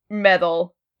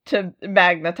metal to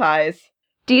magnetize.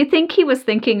 Do you think he was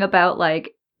thinking about,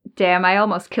 like, damn, I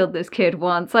almost killed this kid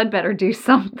once, I'd better do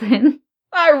something?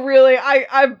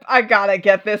 I gotta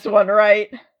get this one right.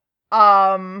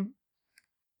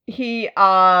 He,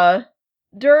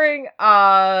 during,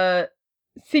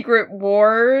 Secret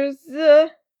Wars, the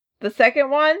second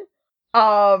one,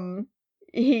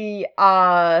 he,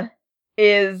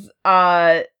 is,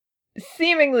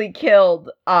 seemingly killed,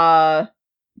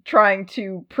 trying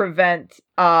to prevent,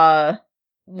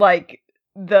 like,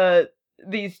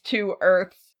 these two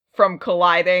Earths from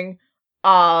colliding,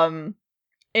 in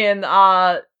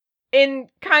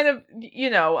kind of,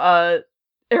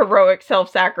 heroic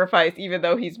self-sacrifice, even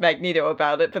though he's Magneto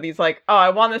about it, but he's like, oh,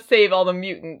 I want to save all the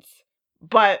mutants,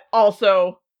 but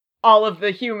also all of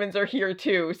the humans are here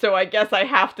too, so I guess I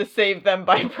have to save them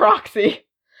by proxy.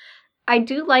 I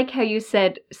do like how you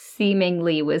said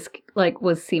seemingly was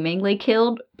seemingly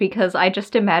killed, because I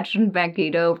just imagined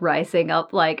Magneto rising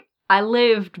up like, I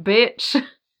lived, bitch.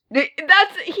 He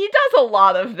does a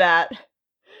lot of that.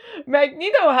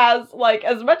 Magneto has, like,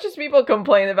 as much as people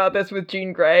complain about this with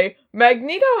Jean Grey,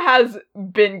 Magneto has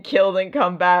been killed and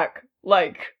come back,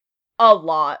 like, a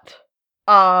lot.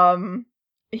 Psylocke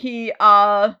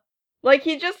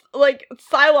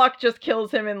just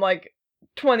kills him in, like,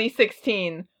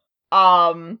 2016,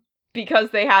 because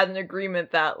they had an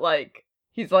agreement that, like,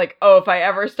 he's like, oh, if I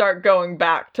ever start going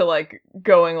back to, like,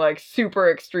 going, like, super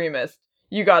extremist,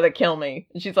 you gotta kill me.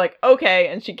 And she's like, okay,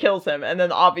 and she kills him, and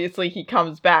then obviously he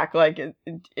comes back, like,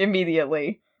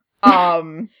 immediately.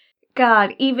 God,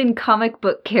 even comic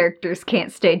book characters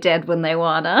can't stay dead when they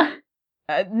wanna.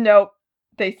 Nope,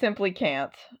 they simply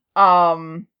can't.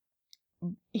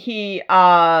 He,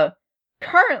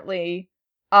 currently,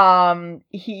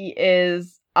 he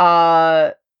is,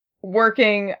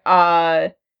 working,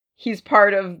 he's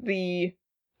part of the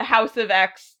House of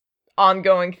X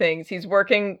ongoing things. He's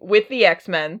working with the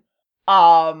X-Men,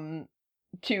 to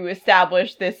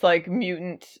establish this, like,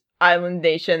 mutant island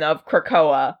nation of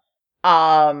Krakoa.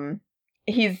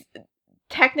 He's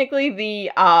technically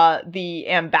the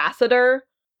ambassador,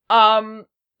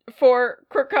 for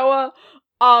Krakoa,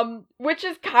 which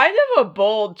is kind of a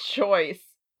bold choice.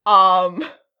 Does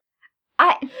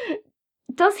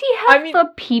he have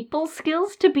the people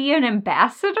skills to be an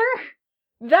ambassador?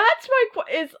 That's my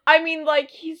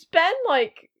he's been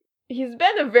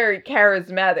a very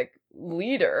charismatic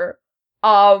leader,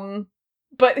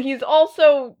 but he's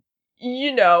also,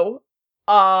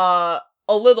 a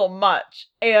little much,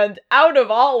 and out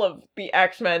of all of the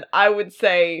X-Men, I would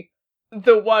say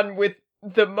the one with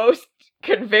the most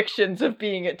convictions of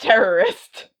being a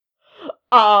terrorist.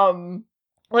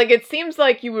 It seems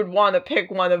like you would want to pick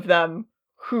one of them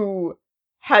who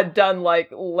had done,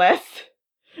 like, less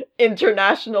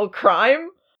international crime.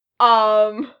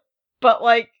 But,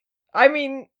 like,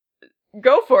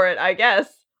 go for it, I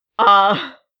guess.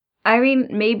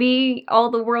 Maybe all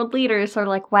the world leaders are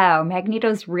like, wow,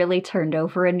 Magneto's really turned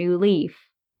over a new leaf.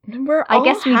 I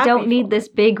guess we don't need this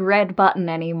big red button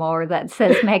anymore that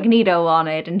says Magneto on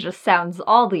it and just sounds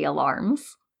all the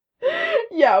alarms.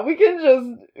 Yeah, we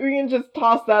can just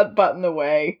toss that button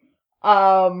away.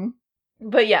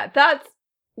 But yeah, that's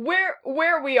where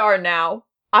we are now.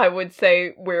 I would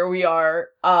say where we are,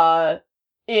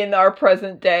 in our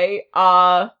present day.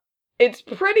 It's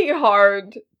pretty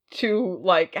hard to,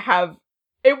 like,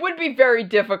 it would be very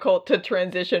difficult to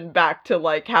transition back to,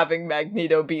 like, having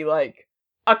Magneto be, like,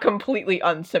 a completely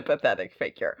unsympathetic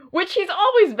figure, which he's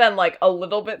always been, like, a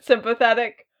little bit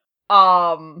sympathetic.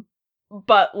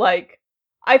 But, like,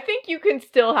 I think you can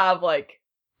still have, like,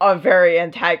 a very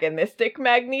antagonistic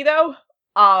Magneto.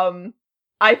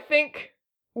 I think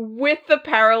with the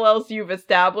parallels you've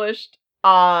established,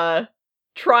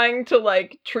 trying to,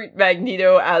 like, treat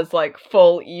Magneto as, like,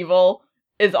 full evil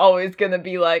is always gonna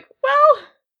be like, well,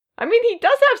 I mean, he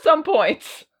does have some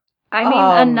points. I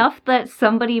mean, enough that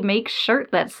somebody makes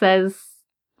shirt that says,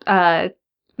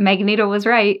 Magneto was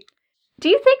right. Do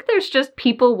you think there's just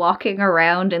people walking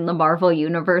around in the Marvel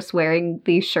Universe wearing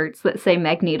these shirts that say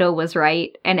Magneto was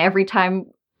right, and every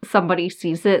time somebody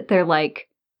sees it, they're like,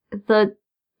 the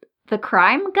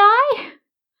crime guy?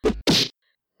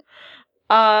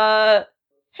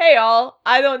 Hey all,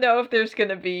 I don't know if there's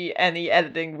gonna be any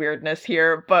editing weirdness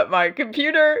here, but my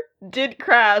computer did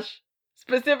crash,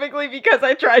 specifically because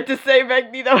I tried to say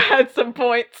Magneto had some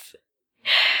points.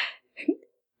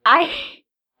 I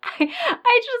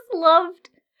just loved...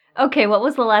 Okay, what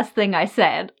was the last thing I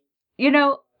said? You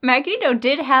know, Magneto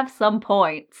did have some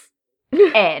points.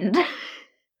 End.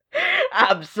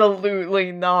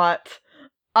 Absolutely not.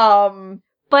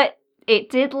 But it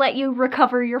did let you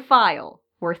recover your file.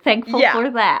 We're thankful for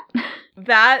that.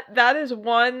 That is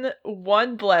one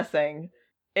blessing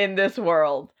in this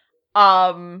world.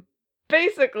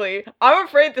 Basically, I'm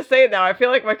afraid to say it now, I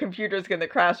feel like my computer's gonna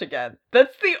crash again.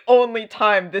 That's the only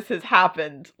time this has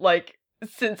happened, like,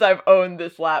 since I've owned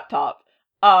this laptop.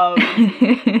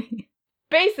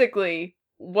 Basically,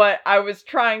 what I was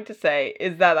trying to say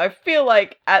is that I feel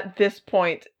like at this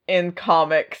point in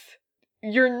comics,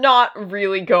 you're not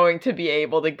really going to be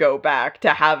able to go back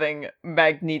to having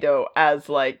Magneto as,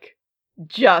 like,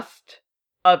 just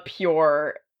a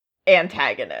pure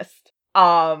antagonist.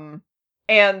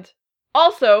 And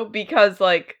also because,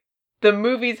 like, the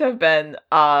movies have been,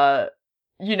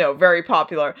 very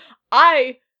popular.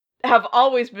 I have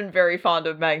always been very fond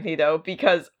of Magneto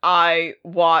because I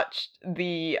watched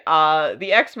the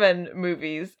X-Men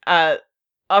movies at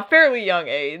a fairly young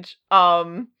age.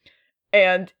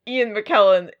 And Ian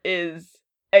McKellen is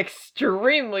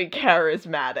extremely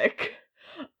charismatic.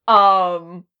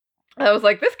 I was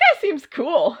like, this guy seems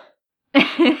cool. This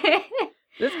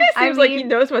guy seems like he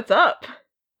knows what's up.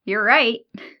 You're right.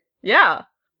 Yeah.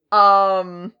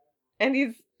 And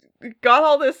he's got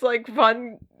all this, like,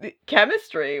 fun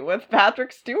chemistry with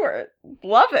Patrick Stewart.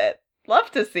 Love it. Love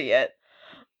to see it.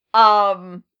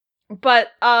 But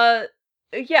yeah,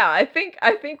 I think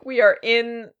we're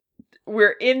in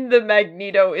the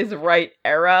Magneto is right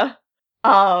era.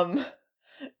 And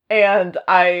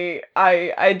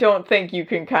I don't think you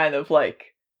can kind of,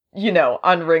 like,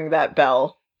 unring that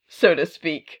bell, so to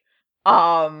speak.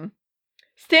 Stan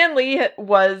Lee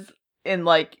was in,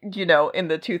 like, in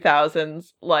the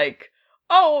 2000s, like,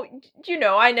 oh,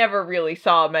 I never really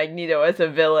saw Magneto as a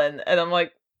villain. And I'm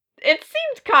like, it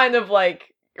seemed kind of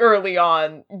like early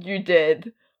on you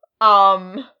did.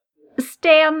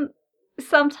 Stan,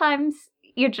 sometimes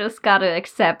you just gotta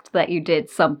accept that you did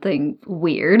something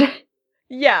weird.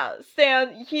 Yeah,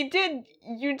 Stan, you did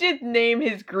name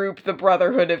his group the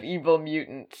Brotherhood of Evil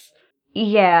Mutants.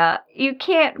 Yeah, you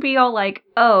can't be all like,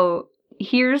 oh,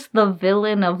 here's the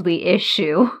villain of the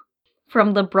issue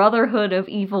from the Brotherhood of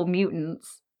Evil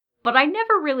Mutants. But I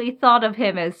never really thought of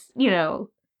him as,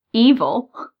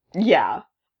 evil. Yeah.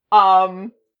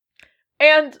 And,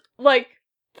 like,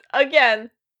 again,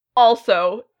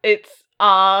 also, it's,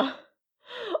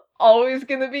 always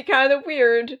gonna be kind of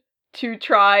weird to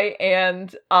try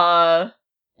and,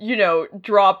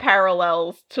 draw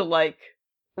parallels to, like,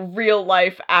 real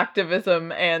life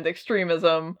activism and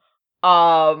extremism,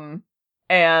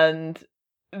 and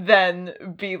then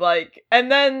be like, and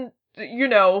then,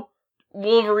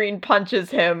 Wolverine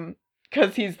punches him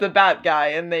because he's the bad guy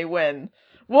and they win.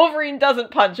 Wolverine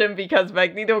doesn't punch him because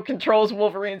Magneto controls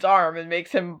Wolverine's arm and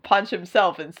makes him punch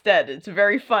himself instead. It's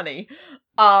very funny.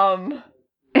 But,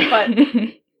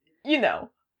 yeah,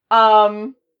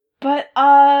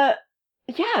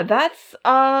 that's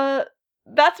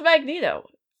Magneto.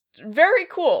 Very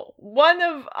cool. One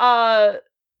of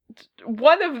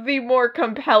the more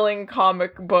compelling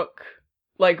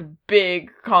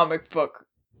big comic book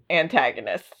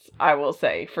antagonists, I will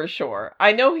say, for sure.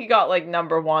 I know he got, like,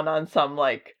 #1 on some,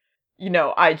 like,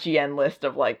 IGN list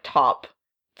of, like, top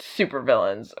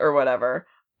supervillains or whatever.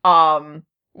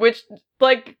 Which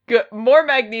like, more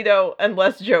Magneto and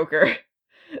less Joker.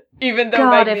 Even though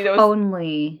God, Magneto's if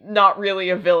only. not really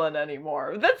a villain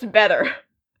anymore. That's better.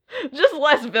 Just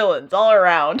less villains all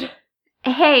around.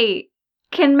 Hey,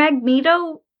 can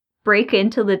Magneto break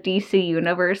into the DC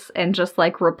universe and just,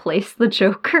 like, replace the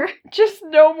Joker? Just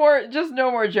no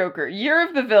more Joker. Year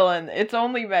of the Villain. It's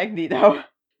only Magneto.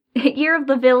 Year of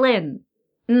the Villain.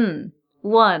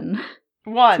 One.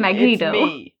 It's Magneto. It's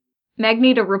me.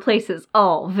 Magneto replaces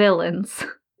all villains.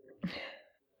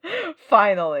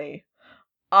 Finally.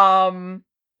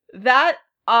 That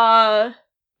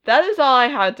is all I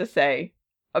had to say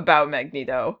about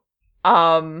Magneto.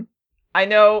 I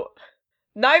know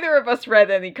neither of us read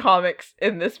any comics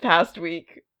in this past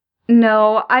week.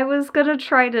 No, I was gonna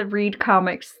try to read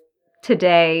comics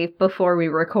today before we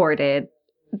recorded,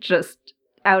 just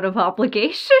out of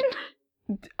obligation.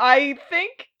 I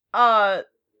think,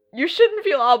 you shouldn't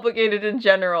feel obligated in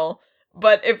general,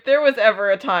 but if there was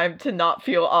ever a time to not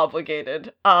feel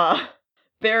obligated,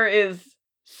 there is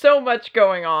so much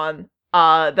going on,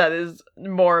 that is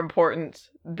more important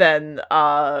than,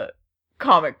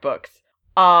 comic books.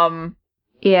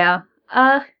 Yeah.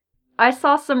 I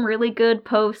saw some really good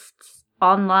posts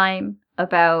online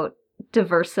about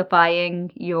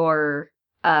diversifying your,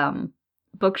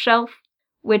 bookshelf,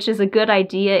 which is a good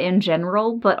idea in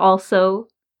general, but also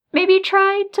maybe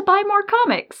try to buy more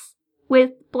comics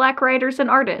with Black writers and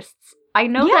artists. I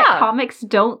know that comics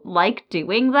don't like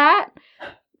doing that,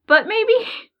 but maybe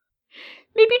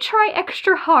try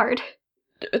extra hard.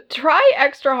 Try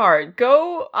extra hard.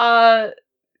 Go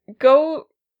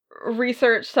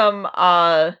research some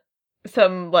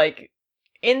like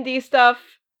indie stuff.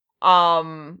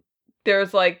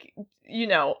 There's like, you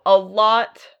know, a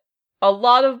lot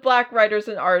of Black writers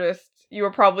and artists you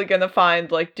are probably gonna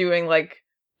find like doing like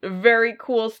very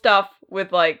cool stuff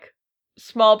with like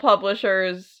small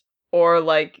publishers or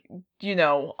like, you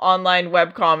know, online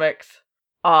webcomics.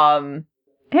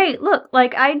 Hey, look,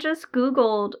 like, I just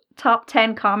Googled top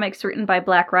 10 comics written by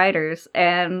Black writers,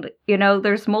 and, you know,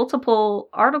 there's multiple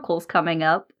articles coming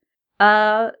up.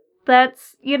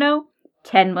 That's, you know,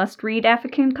 10 must-read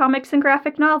African comics and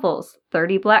graphic novels,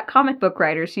 30 Black comic book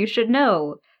writers you should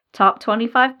know, top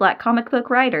 25 Black comic book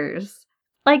writers.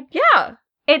 Like, yeah,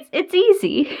 it's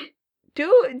easy.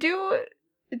 Do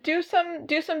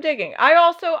some digging.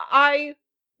 I'm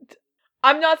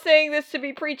not saying this to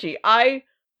be preachy. I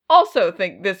also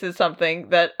think this is something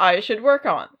that I should work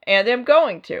on, and am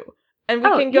going to. And we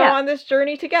can go on this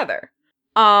journey together.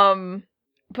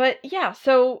 But yeah,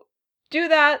 so do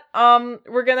that.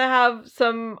 We're gonna have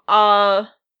some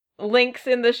links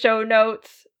in the show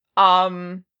notes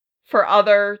for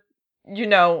other, you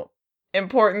know,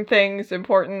 important things,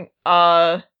 important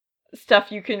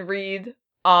stuff you can read.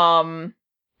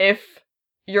 If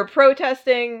you're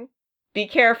protesting, be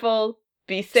careful,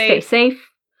 be safe. Stay safe.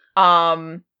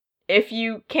 If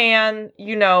you can,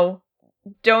 you know,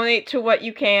 donate to what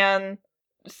you can,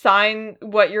 sign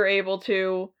what you're able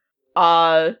to,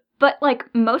 But, like,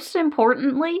 most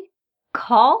importantly,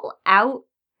 call out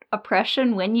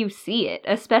oppression when you see it,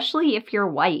 especially if you're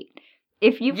white.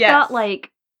 If you've got,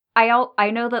 like,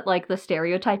 I know that, like, the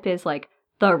stereotype is, like,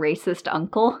 the racist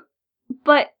uncle,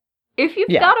 but if you've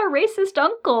got a racist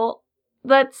uncle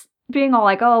that's being all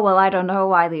like, oh, well, I don't know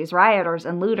why these rioters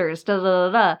and looters,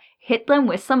 da-da-da-da, hit them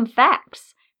with some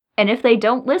facts. And if they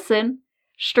don't listen,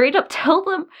 straight up tell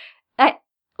them,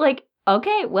 like,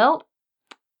 okay, well,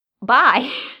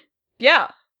 bye. Yeah.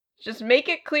 Just make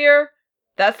it clear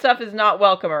that stuff is not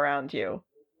welcome around you.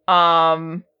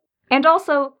 And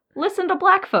also, listen to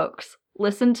Black folks.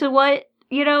 Listen to what,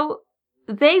 you know,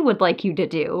 they would like you to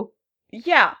do.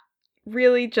 Yeah.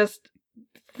 Really just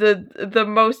the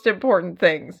most important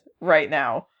things right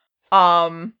now.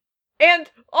 And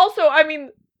also, I mean,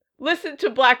 listen to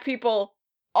Black people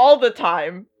all the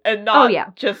time, and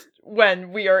not just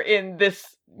when we are in this,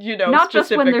 you know, not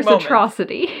just when there's moment.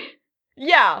 Atrocity.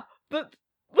 Yeah, but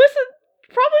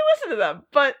probably listen to them,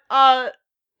 but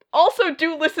also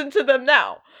do listen to them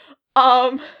now.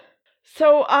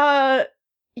 So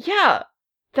yeah,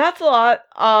 that's a lot.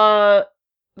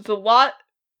 There's a lot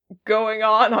going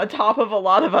on top of a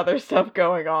lot of other stuff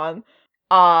going on.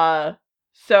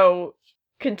 So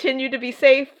continue to be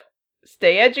safe,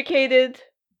 stay educated,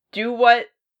 do what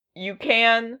you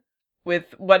can with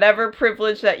whatever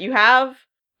privilege that you have.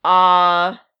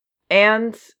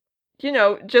 And, you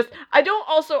know, just, I don't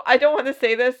want to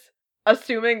say this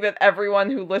assuming that everyone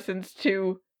who listens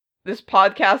to this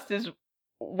podcast is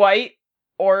white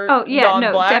or non-Black.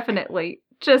 No, definitely.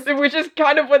 Which is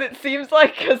kind of what it seems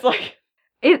like, because, like,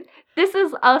 This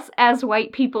is us as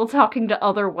white people talking to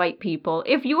other white people.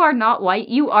 If you are not white,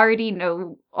 you already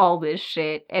know all this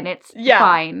shit, and it's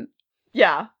fine.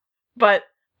 Yeah, but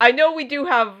I know we do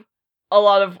have a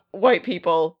lot of white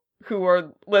people who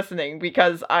are listening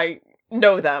because I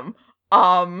know them.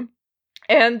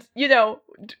 And, you know,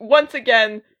 once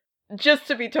again, just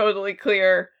to be totally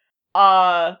clear,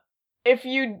 if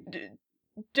you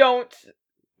don't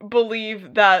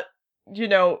believe that, you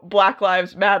know, Black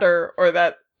Lives Matter or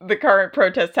that the current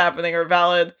protests happening are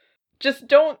valid, please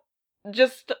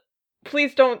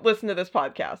don't listen to this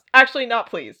podcast. Actually, not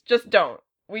please, just don't.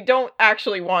 We don't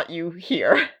actually want you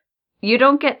here. You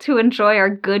don't get to enjoy our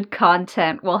good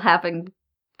content while having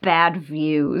bad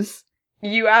views.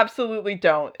 You absolutely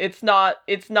don't. It's not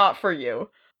for you.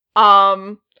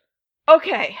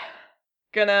 Okay.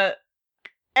 Gonna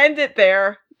end it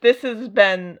there. This has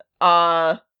been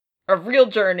a real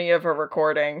journey of a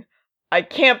recording. I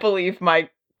can't believe my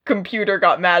computer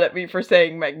got mad at me for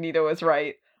saying Magneto is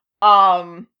right.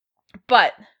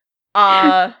 But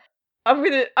I'll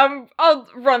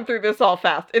run through this all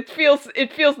fast. It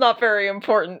feels not very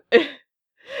important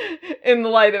in the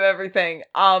light of everything.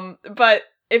 But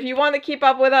if you want to keep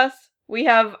up with us, we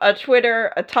have a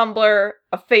Twitter, a Tumblr,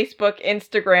 a Facebook,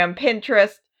 Instagram,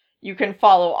 Pinterest. You can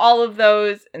follow all of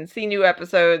those and see new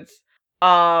episodes.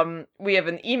 We have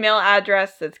an email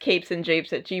address that's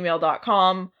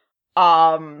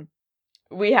capesandjapes@gmail.com.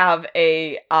 We have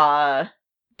a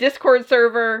Discord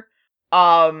server,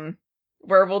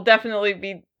 where we'll definitely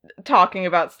be talking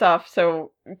about stuff,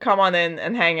 so come on in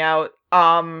and hang out.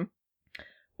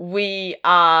 We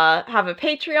have a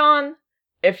Patreon.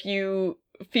 If you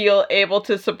feel able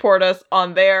to support us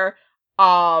on there,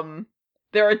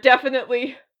 there are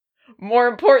definitely more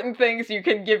important things you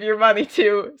can give your money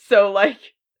to. So,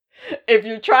 like, if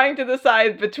you're trying to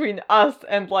decide between us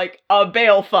and, like, a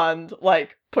bail fund,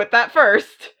 like, put that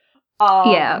first.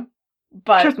 Yeah.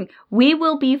 But trust me, we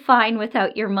will be fine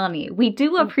without your money. We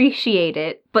do appreciate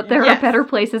it, but there are better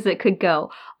places it could go.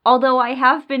 Although I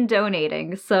have been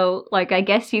donating, so, like, I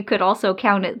guess you could also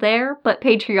count it there, but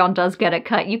Patreon does get a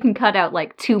cut. You can cut out,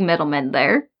 like, 2 middlemen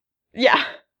there. Yeah.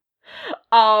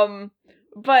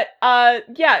 But,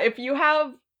 yeah, if you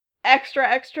have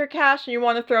extra cash and you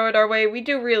want to throw it our way, we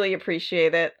do really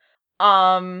appreciate it.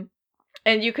 And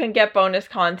you can get bonus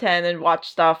content and watch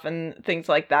stuff and things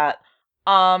like that.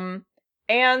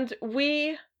 And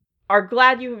we are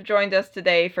glad you have joined us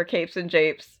today for Capes and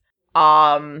Japes.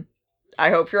 I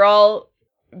hope you're all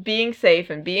being safe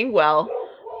and being well.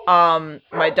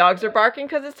 My dogs are barking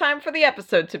because it's time for the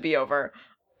episode to be over.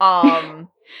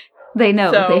 They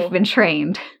know, they've been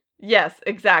trained. Yes,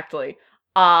 exactly.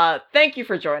 Thank you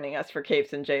for joining us for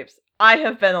Capes and Japes. I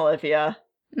have been Olivia.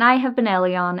 And I have been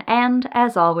Elion, and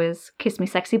as always, kiss me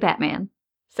sexy Batman.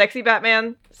 Sexy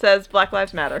Batman says Black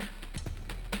Lives Matter.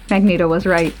 Magneto was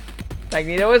right.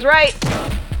 Magneto was right!